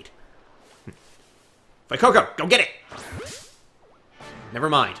I need? Coco, go get it! Never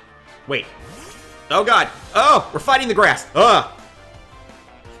mind. Wait. Oh god. Oh, we're fighting the grass. Ugh.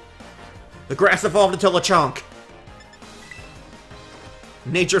 The grass evolved into Lechonk.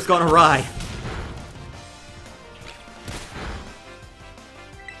 Nature's gone awry.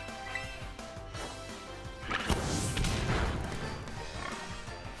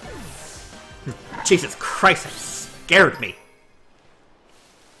 Jesus Christ, that scared me.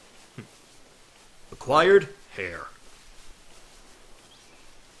 Acquired hair.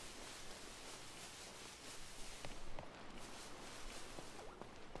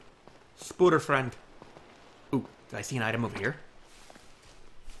 Spooter friend. Ooh, did I see an item over here?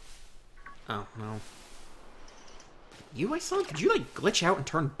 Oh, no. You I saw? Did you, like, glitch out and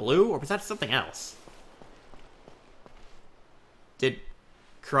turn blue? Or was that something else? Did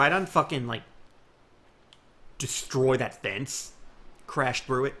Koraidon fucking, like, destroy that fence? Crash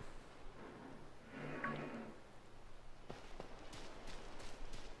through it?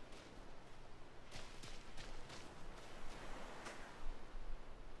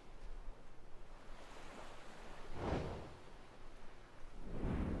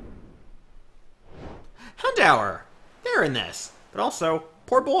 Houndour! They're in this. But also,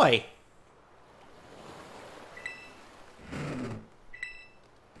 poor boy.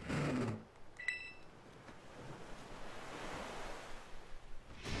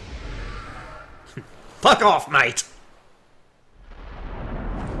 Fuck off, mate!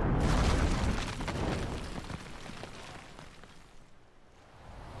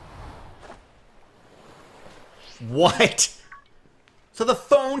 What? So the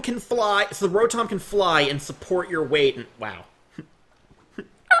phone can fly, so the Rotom can fly and support your weight, and wow.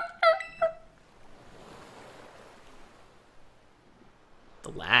 The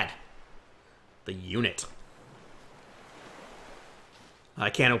lad. The unit. I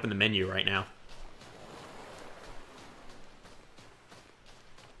can't open the menu right now.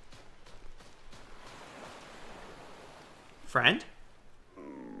 Friend?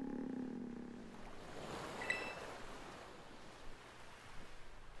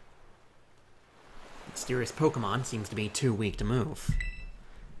 Mysterious Pokemon seems to be too weak to move.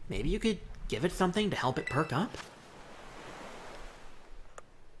 Maybe you could give it something to help it perk up?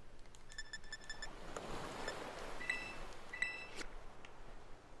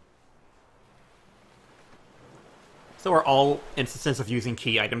 So are all instances of using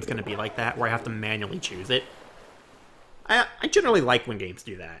key items going to be like that, where I have to manually choose it? I generally like when games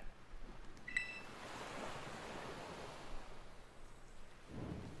do that.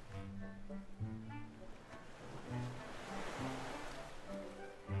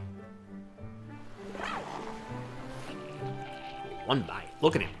 One bite.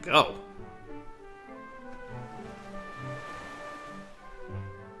 Look at him go.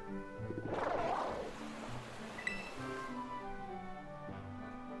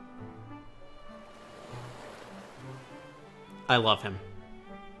 I love him.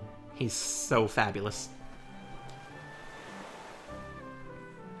 He's so fabulous.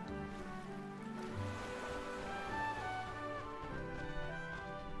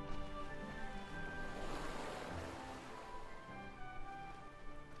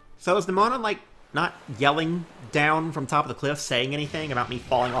 So is Demona, like, not yelling down from top of the cliff saying anything about me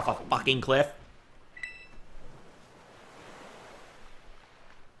falling off a fucking cliff?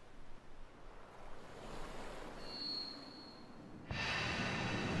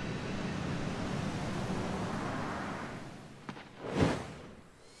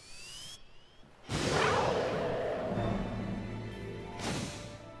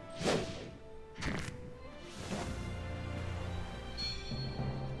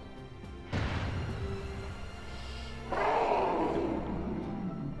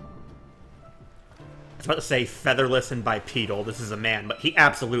 about to say featherless and bipedal. This is a man, but he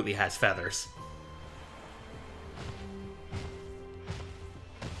absolutely has feathers.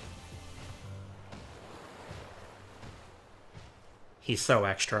 He's so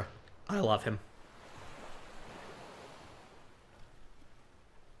extra. I love him.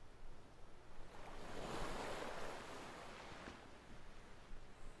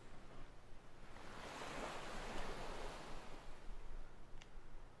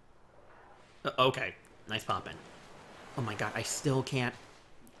 Okay. Nice poppin'. Oh my god, I still can't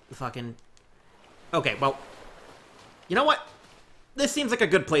fucking... Okay, well... You know what? This seems like a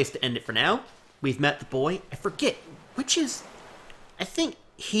good place to end it for now. We've met the boy. I forget. Which is... I think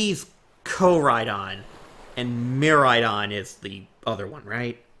he's Koraidon, and Miraidon is the other one,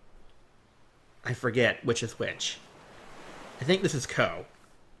 right? I forget which is which. I think this is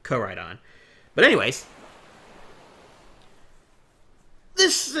Koraidon. But anyways...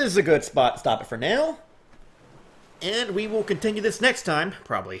 This is a good spot to stop it for now. And we will continue this next time,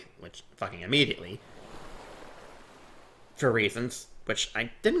 probably, which fucking immediately. For reasons, which I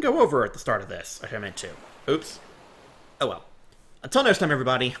didn't go over at the start of this. I meant to. Oops. Oh well. Until next time,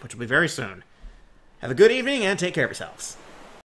 everybody, which will be very soon. Have a good evening and take care of yourselves.